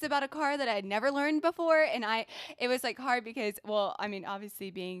things about a car that I had never learned before. And it was like hard because, well, I mean,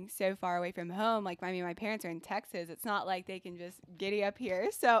 obviously being so far away from home, like, I mean, my parents are in Texas. It's not like they can just giddy up here.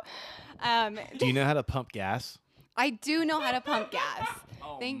 So, do you know how to pump gas? I do know how to pump gas.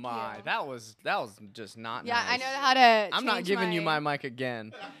 Oh Thank my, you. that was just not Yeah, nice. I know how to. I'm not change giving you my mic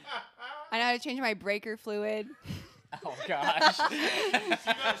again. I know how to change my breaker fluid. Oh gosh. She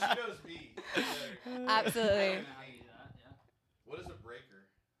knows me. Absolutely. What is a breaker?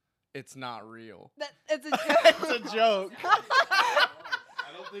 It's not real. It's a joke. It's a joke.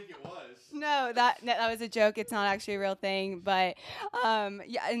 I don't think it was. No, that was a joke. It's not actually a real thing. But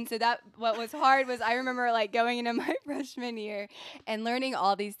yeah, and so what was hard was I remember like going into my freshman year and learning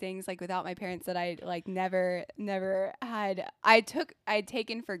all these things like without my parents that I like never had. I'd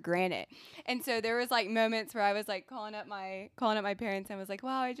taken for granted. And so there was like moments where I was like calling up my parents and was like,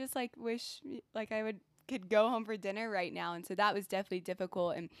 wow, I just like wish like I could go home for dinner right now. And so that was definitely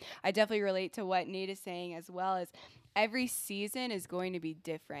difficult. And I definitely relate to what Nate is saying as well, as every season is going to be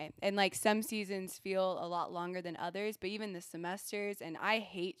different. And like some seasons feel a lot longer than others, but even the semesters, and I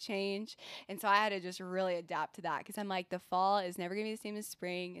hate change. And so I had to just really adapt to that, because I'm like, the fall is never going to be the same as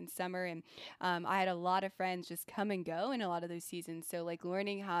spring and summer. And I had a lot of friends just come and go in a lot of those seasons. So like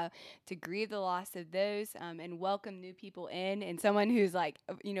learning how to grieve the loss of those and welcome new people in. And someone who's like,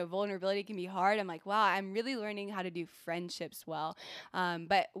 vulnerability can be hard. I'm like, wow, I'm really learning how to do friendships well.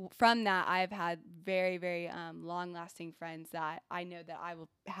 But from that, I've had very, very long-lasting friends that I know that I will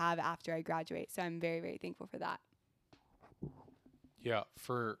have after I graduate. So I'm very, very thankful for that. Yeah,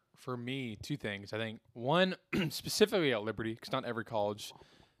 for me, two things. I think one, specifically at Liberty, because not every college,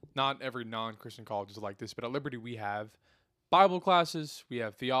 not every non-Christian college is like this, but at Liberty we have Bible classes, we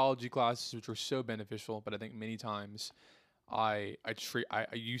have theology classes, which are so beneficial. But I think many times I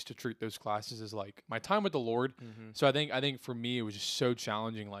used to treat those classes as like my time with the Lord. Mm-hmm. So I think for me it was just so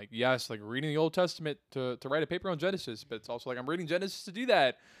challenging. Like, yes, like reading the Old Testament to write a paper on Genesis, but it's also like I'm reading Genesis to do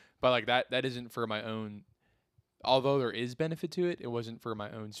that. But like that isn't for my own. Although there is benefit to it, it wasn't for my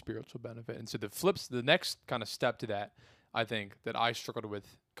own spiritual benefit. And so the next kind of step to that, I think, that I struggled with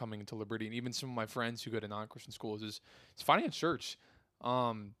coming into Liberty, and even some of my friends who go to non-Christian schools, is finding a church.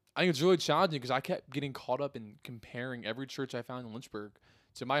 I think it's really challenging because I kept getting caught up in comparing every church I found in Lynchburg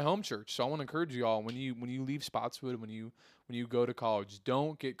to my home church. So I want to encourage you all, when you leave Spotswood, when you go to college,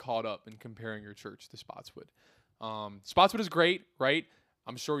 don't get caught up in comparing your church to Spotswood. Spotswood is great, right?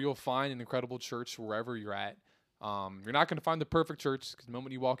 I'm sure you'll find an incredible church wherever you're at. You're not going to find the perfect church, because the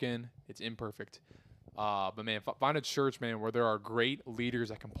moment you walk in, it's imperfect. But man, find a church, man, where there are great leaders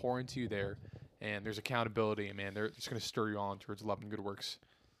that can pour into you there, and there's accountability, and man, they're just going to stir you on towards love and good works.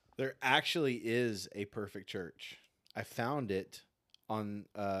 There actually is a perfect church. I found it on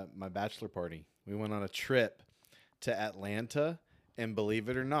my bachelor party. We went on a trip to Atlanta, and believe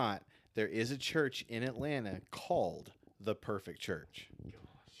it or not, there is a church in Atlanta called the Perfect Church.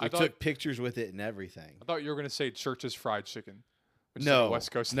 I took pictures with it and everything. I thought you were going to say Church's Fried Chicken. Which no, is a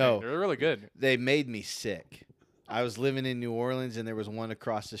West Coast no. thing. They're really good. They made me sick. I was living in New Orleans, and there was one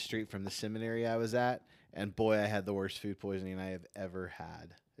across the street from the seminary I was at, and boy, I had the worst food poisoning I have ever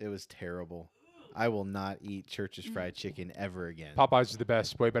had. It was terrible. I will not eat Church's Fried Chicken ever again. Popeyes is the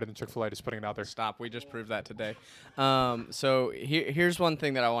best. Way better than Chick-fil-A. Just putting it out there. Stop. We just proved that today. So here's one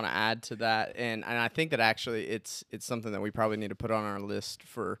thing that I want to add to that, and I think that actually it's something that we probably need to put on our list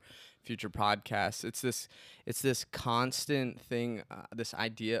for future podcasts. It's this constant thing, this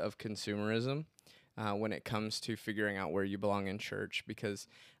idea of consumerism when it comes to figuring out where you belong in church, because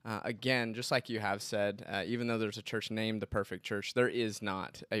again, just like you have said, even though there's a church named the Perfect Church, there is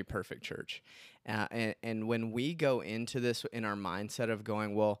not a perfect church. And when we go into this in our mindset of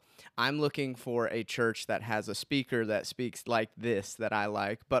going, well, I'm looking for a church that has a speaker that speaks like this that I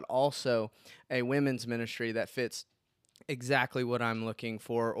like, but also a women's ministry that fits exactly what I'm looking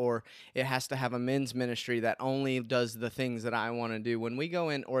for, or it has to have a men's ministry that only does the things that I want to do. When we go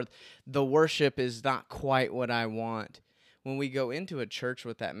in, or the worship is not quite what I want, when we go into a church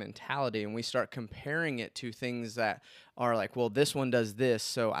with that mentality and we start comparing it to things that are like, well, this one does this,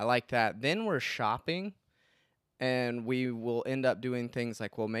 so I like that, then we're shopping, and we will end up doing things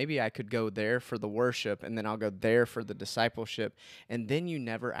like, well, maybe I could go there for the worship, and then I'll go there for the discipleship, and then you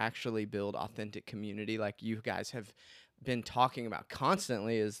never actually build authentic community like you guys have been talking about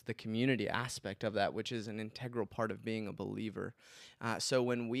constantly is the community aspect of that, which is an integral part of being a believer. So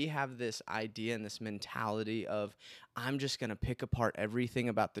when we have this idea and this mentality of, I'm just going to pick apart everything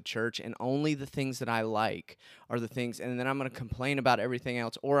about the church and only the things that I like are the things, and then I'm going to complain about everything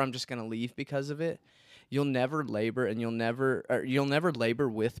else, or I'm just going to leave because of it, you'll never labor, and you'll never labor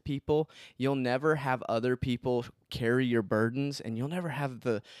with people. You'll never have other people carry your burdens, and you'll never have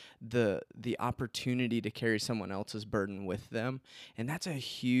the opportunity to carry someone else's burden with them. And that's a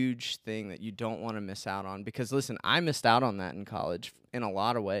huge thing that you don't want to miss out on, because listen, I missed out on that in college in a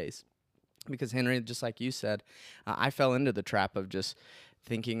lot of ways. Because Henry, just like you said, I fell into the trap of just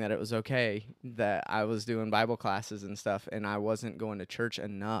thinking that it was okay that I was doing Bible classes and stuff, and I wasn't going to church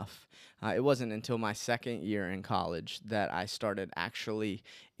enough. It wasn't until my second year in college that I started actually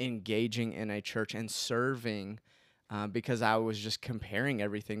engaging in a church and serving, because I was just comparing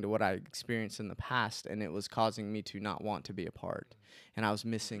everything to what I experienced in the past, and it was causing me to not want to be a part. And I was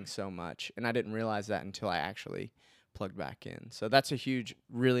missing so much, and I didn't realize that until I actually plugged back in. So that's a huge,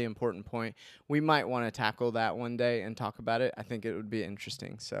 really important point. We might want to tackle that one day and talk about it. I think it would be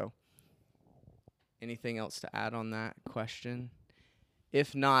interesting. So anything else to add on that question?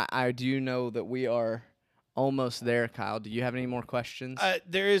 If not, I do know that we are almost there, Kyle. Do you have any more questions?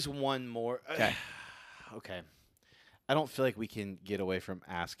 There is one more. Okay. Okay. I don't feel like we can get away from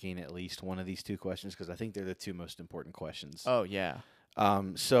asking at least one of these two questions, because I think they're the two most important questions. Oh, yeah.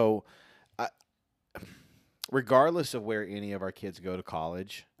 So regardless of where any of our kids go to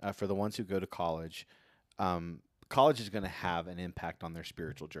college, for the ones who go to college, college is going to have an impact on their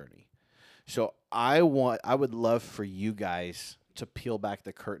spiritual journey. So I would love for you guys to peel back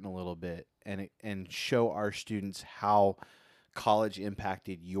the curtain a little bit and show our students how college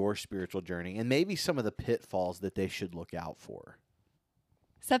impacted your spiritual journey, and maybe some of the pitfalls that they should look out for.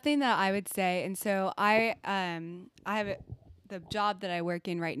 Something that I would say, and so I have the job that I work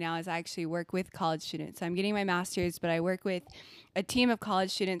in right now is I actually work with college students. So I'm getting my master's, but I work with a team of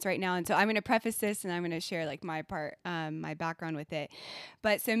college students right now. And so I'm going to preface this, and I'm going to share like my part, my background with it.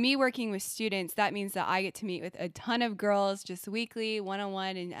 But so me working with students, that means that I get to meet with a ton of girls just weekly,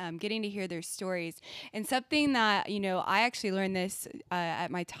 one-on-one, and getting to hear their stories. And something that, I actually learned this at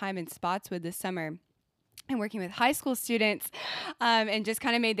my time in Spotswood this summer, and working with high school students, and just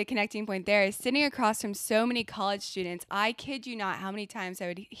kind of made the connecting point there, is sitting across from so many college students. I kid you not how many times I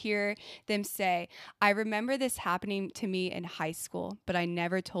would hear them say, I remember this happening to me in high school, but I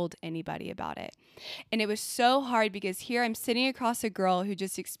never told anybody about it. And it was so hard, because here I'm sitting across a girl who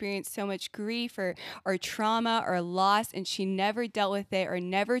just experienced so much grief or trauma or loss, and she never dealt with it or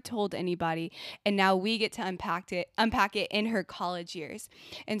never told anybody. And now we get to unpack it in her college years.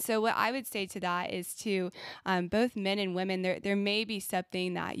 And so what I would say to that is to both men and women, there may be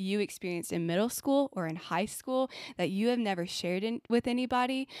something that you experienced in middle school or in high school that you have never shared with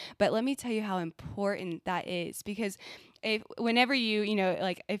anybody. But let me tell you how important that is, because whenever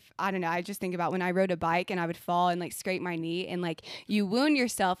I just think about when I rode a bike and I would fall and like scrape my knee, and like you wound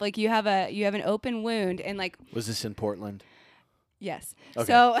yourself, like you have an open wound, and like. Was this in Portland? Yes. Okay.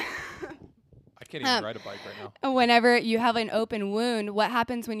 So. I can't even ride a bike right now. Whenever you have an open wound, what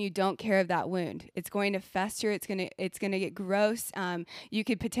happens when you don't care of that wound? It's going to fester. It's gonna get gross. You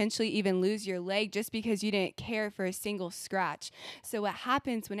could potentially even lose your leg just because you didn't care for a single scratch. So what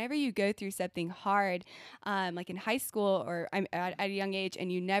happens whenever you go through something hard, like in high school or at a young age,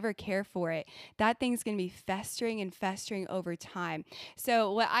 and you never care for it, that thing's gonna be festering and festering over time.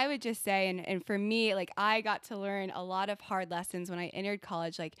 So what I would just say, and for me, like I got to learn a lot of hard lessons when I entered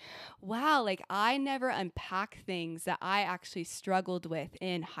college. Like, wow, like I never unpacked things that I actually struggled with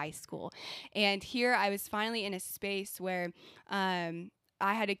in high school. And here I was finally in a space where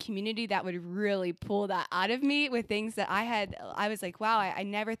I had a community that would really pull that out of me with things that I was like, wow, I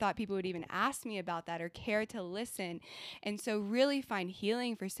never thought people would even ask me about that or care to listen. And so really find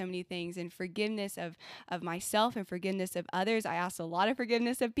healing for so many things, and forgiveness of myself and forgiveness of others. I asked a lot of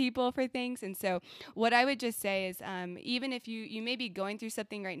forgiveness of people for things. And so what I would just say is, even if you may be going through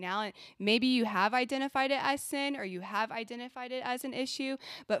something right now, and maybe you have identified it as sin or you have identified it as an issue,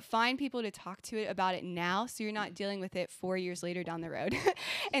 but find people to talk to it about it now, so you're not dealing with it 4 years later down the road.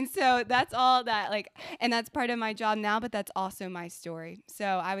 And so that's all that, and that's part of my job now, but that's also my story. So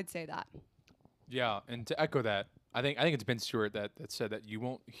I would say that. Yeah, and to echo that, I think it's Ben Stewart that said that you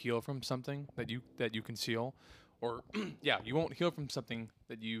won't heal from something that you conceal, or you won't heal from something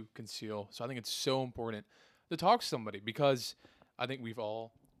that you conceal. So I think it's so important to talk to somebody, because I think we've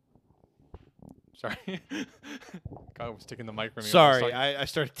all Sorry. God was taking the mic from me. Sorry, I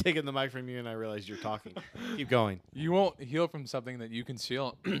started taking the mic from you, and I realized you're talking. Keep going. You won't heal from something that you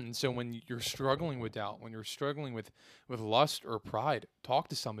conceal. So when you're struggling with doubt, when you're struggling with lust or pride, talk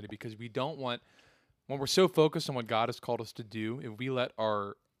to somebody, because we don't want, when we're so focused on what God has called us to do, if we let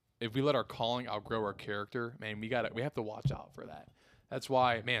our calling outgrow our character, man, we have to watch out for that. That's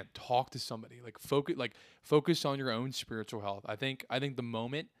why, man, talk to somebody. Focus on your own spiritual health. I think the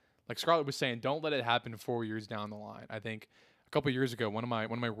moment, like Scarlett was saying, don't let it happen 4 years down the line. I think a couple of years ago, one of my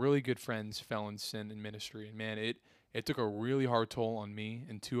really good friends fell in sin in ministry, and man, it took a really hard toll on me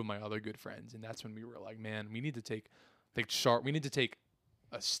and two of my other good friends. And that's when we were like, man, we need to take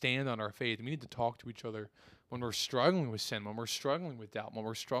a stand on our faith. We need to talk to each other when we're struggling with sin, when we're struggling with doubt, when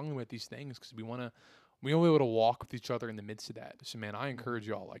we're struggling with these things, because we want to be able to walk with each other in the midst of that. So, man, I encourage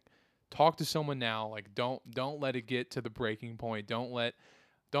y'all, like, talk to someone now. Like, don't let it get to the breaking point. Don't let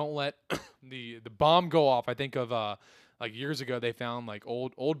the bomb go off. I think of like years ago, they found like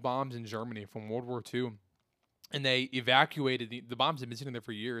old bombs in Germany from World War II, and they evacuated the bombs had been sitting there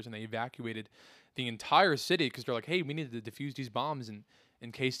for years, and they evacuated the entire city because they're like, hey, we need to defuse these bombs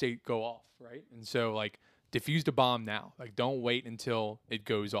in case they go off, right? And so, like, defuse the bomb now. Like, don't wait until it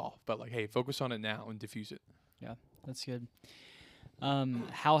goes off, but like, hey, focus on it now and defuse it. Yeah, that's good.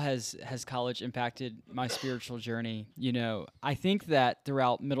 How has college impacted my spiritual journey? You know, I think that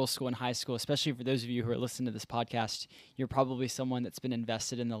throughout middle school and high school, especially for those of you who are listening to this podcast, you're probably someone that's been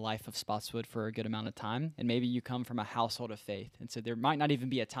invested in the life of Spotswood for a good amount of time, and maybe you come from a household of faith, and so there might not even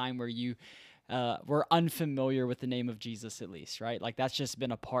be a time where you were unfamiliar with the name of Jesus, at least, right? Like, that's just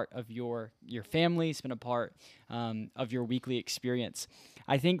been a part of your family. It's been a part of your weekly experience.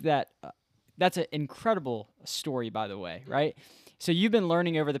 I think that that's an incredible story, by the way, right? So you've been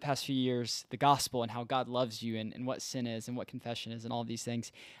learning over the past few years the gospel and how God loves you and what sin is and what confession is and all of these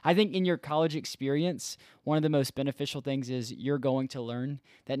things. I think in your college experience, one of the most beneficial things is you're going to learn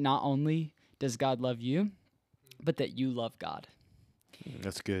that not only does God love you, but that you love God.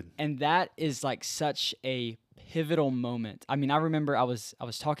 That's good. And that is like such a pivotal moment. I mean, I remember I was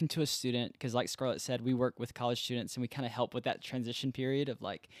talking to a student, because like Scarlett said, we work with college students and we kind of help with that transition period of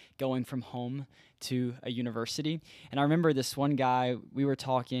like going from home to a university. And I remember this one guy, we were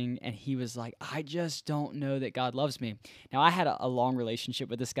talking, and he was like, I just don't know that God loves me. Now, I had a long relationship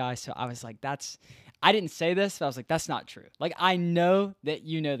with this guy, so I was like, I didn't say this, but I was like, that's not true. Like, I know that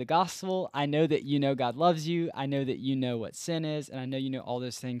you know the gospel. I know that you know God loves you. I know that you know what sin is, and I know you know all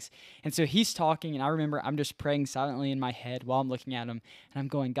those things. And so he's talking, and I remember I'm just praying silently in my head while I'm looking at him, and I'm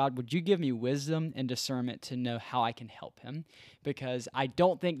going, God, would you give me wisdom and discernment to know how I can help him? Because I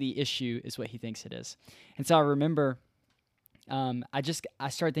don't think the issue is what he thinks it is. And so I remember I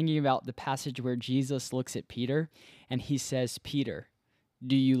started thinking about the passage where Jesus looks at Peter, and he says, Peter,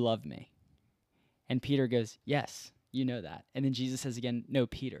 do you love me? And Peter goes, yes, you know that. And then Jesus says again, no,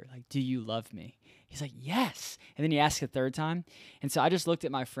 Peter, like, do you love me? He's like, yes. And then he asks a third time. And so I just looked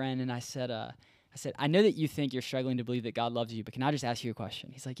at my friend and I said, I know that you think you're struggling to believe that God loves you, but can I just ask you a question?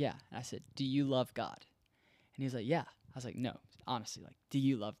 He's like, yeah. And I said, do you love God? And he's like, yeah. I was like, no, honestly, like, do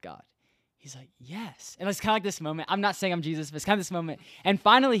you love God? He's like, yes. And it's kind of like this moment. I'm not saying I'm Jesus, but it's kind of this moment. And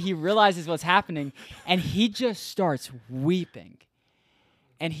finally he realizes what's happening, and he just starts weeping.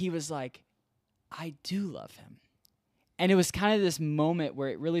 And he was like, I do love him. And it was kind of this moment where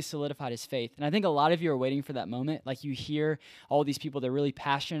it really solidified his faith. And I think a lot of you are waiting for that moment. Like, you hear all these people, they're really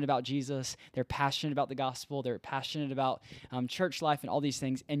passionate about Jesus. They're passionate about the gospel. They're passionate about church life and all these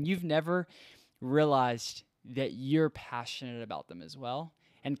things. And you've never realized that you're passionate about them as well.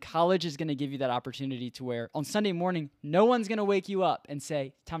 And college is going to give you that opportunity to where on Sunday morning, no one's going to wake you up and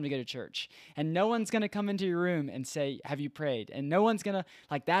say, time to go to church. And no one's going to come into your room and say, have you prayed? And no one's going to,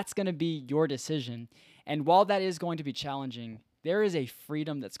 like, that's going to be your decision. And while that is going to be challenging, there is a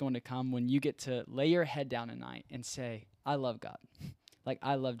freedom that's going to come when you get to lay your head down at night and say, I love God. Like,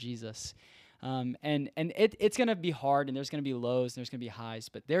 I love Jesus. And it's going to be hard, and there's going to be lows, and there's going to be highs,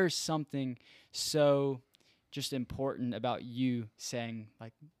 but there's something so just important about you saying,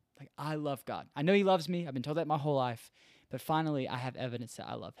 like I love God. I know he loves me. I've been told that my whole life, but finally I have evidence that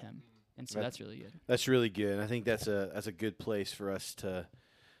I love him. And so that's really good. That's really good. And I think that's a good place for us to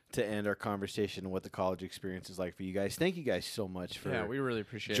end our conversation on what the college experience is like for you guys. Thank you guys so much for we really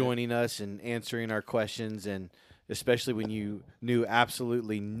appreciate joining us and answering our questions, and especially when you knew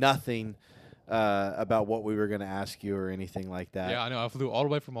absolutely nothing about what we were going to ask you or anything like that. Yeah, I know. I flew all the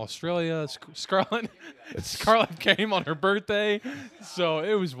way from Australia. Scarlett came on her birthday, so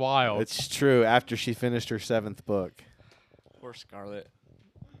it was wild. It's true. After she finished her 7th book. Poor Scarlett.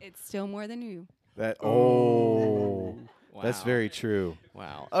 It's still more than you. Wow. That's very true.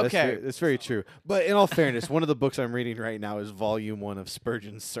 Wow. Okay. That's very true. But in all fairness, one of the books I'm reading right now is Volume 1 of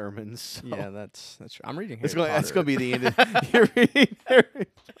Spurgeon's sermons. So Yeah, that's true. I'm reading Harry that's Potter. going to be the end of your reading.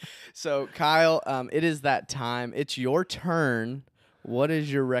 So, Kyle, it is that time. It's your turn. What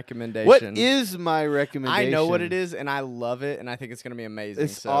is your recommendation? What is my recommendation? I know what it is, and I love it, and I think it's going to be amazing.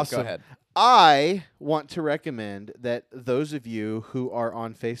 It's so awesome. Go ahead. I want to recommend that those of you who are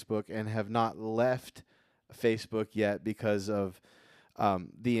on Facebook and have not left Facebook yet because of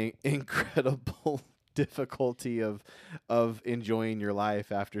the incredible difficulty of enjoying your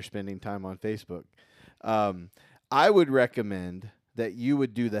life after spending time on Facebook, I would recommend that you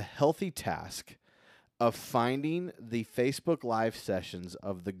would do the healthy task of finding the Facebook Live sessions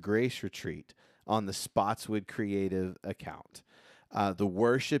of the Grace Retreat on the Spotswood Creative account. The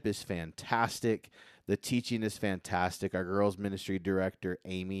worship is fantastic. The teaching is fantastic. Our girls ministry director,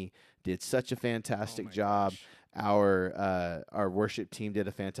 Amy, did such a fantastic job. Gosh. Our worship team did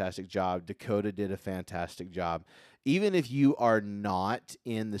a fantastic job. Dakota did a fantastic job. Even if you are not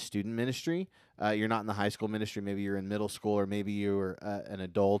in the student ministry, you're not in the high school ministry, maybe you're in middle school, or maybe you're an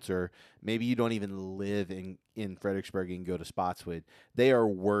adult, or maybe you don't even live in Fredericksburg and go to Spotswood, they are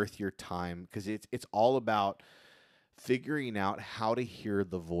worth your time because it's all about figuring out how to hear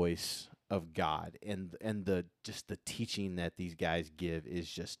the voice of God, and the teaching that these guys give is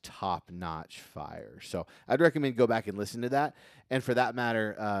just top-notch fire. So I'd recommend go back and listen to that. And for that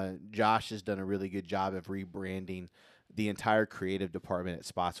matter, Josh has done a really good job of rebranding the entire creative department at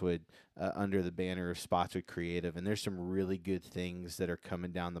Spotswood under the banner of Spotswood Creative, and there's some really good things that are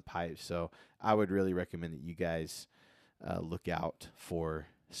coming down the pipe. So I would really recommend that you guys look out for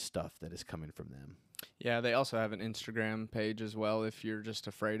stuff that is coming from them. Yeah, they also have an Instagram page as well if you're just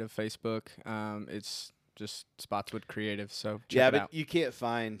afraid of Facebook. It's just Spotswood Creative, so check it out. You can't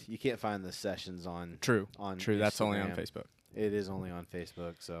find the sessions on True. Instagram. That's only on Facebook. It is only on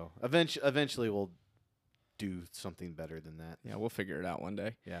Facebook, so eventually we'll do something better than that. Yeah, we'll figure it out one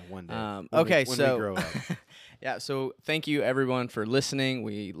day. Yeah, one day. When we so grow up. yeah, so thank you everyone for listening.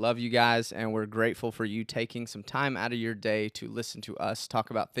 We love you guys, and we're grateful for you taking some time out of your day to listen to us talk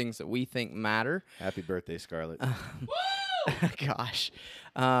about things that we think matter. Happy birthday, Scarlett. Gosh.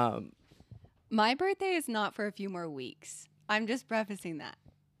 My birthday is not for a few more weeks. I'm just prefacing that.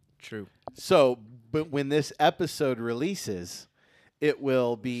 True. So, but when this episode releases, it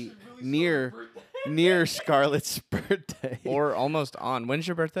will be near Scarlett's birthday. Or almost on. When's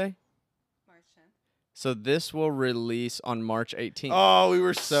your birthday? March 10th. So this will release on March 18th. Oh, we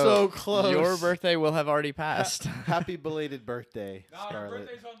were so close. Your birthday will have already passed. Happy belated birthday, No, Scarlett. your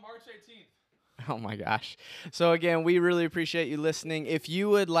birthday's on March 18th. Oh my gosh. So again, we really appreciate you listening. If you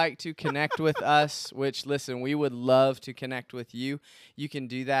would like to connect with us, which listen, we would love to connect with you, you can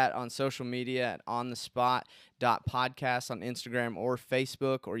do that on social media at onthespot.podcast on Instagram or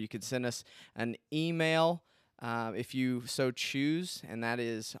Facebook, or you could send us an email if you so choose, and that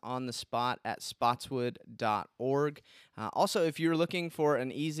is onthespot@spotswood.org. Also, if you're looking for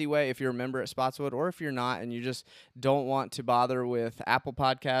an easy way, if you're a member at Spotswood, or if you're not and you just don't want to bother with Apple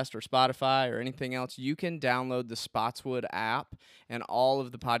Podcast or Spotify or anything else, you can download the Spotswood app, and all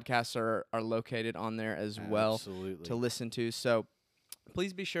of the podcasts are located on there as well to listen to. So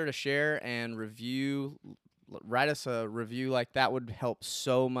please be sure to share and review. Write us a review. Like, that would help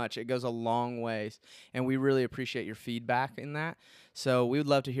so much. It goes a long ways, and we really appreciate your feedback in that. So we would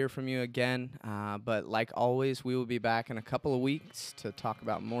love to hear from you again. But like always, we will be back in a couple of weeks to talk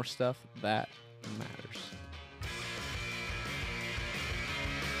about more stuff that matters.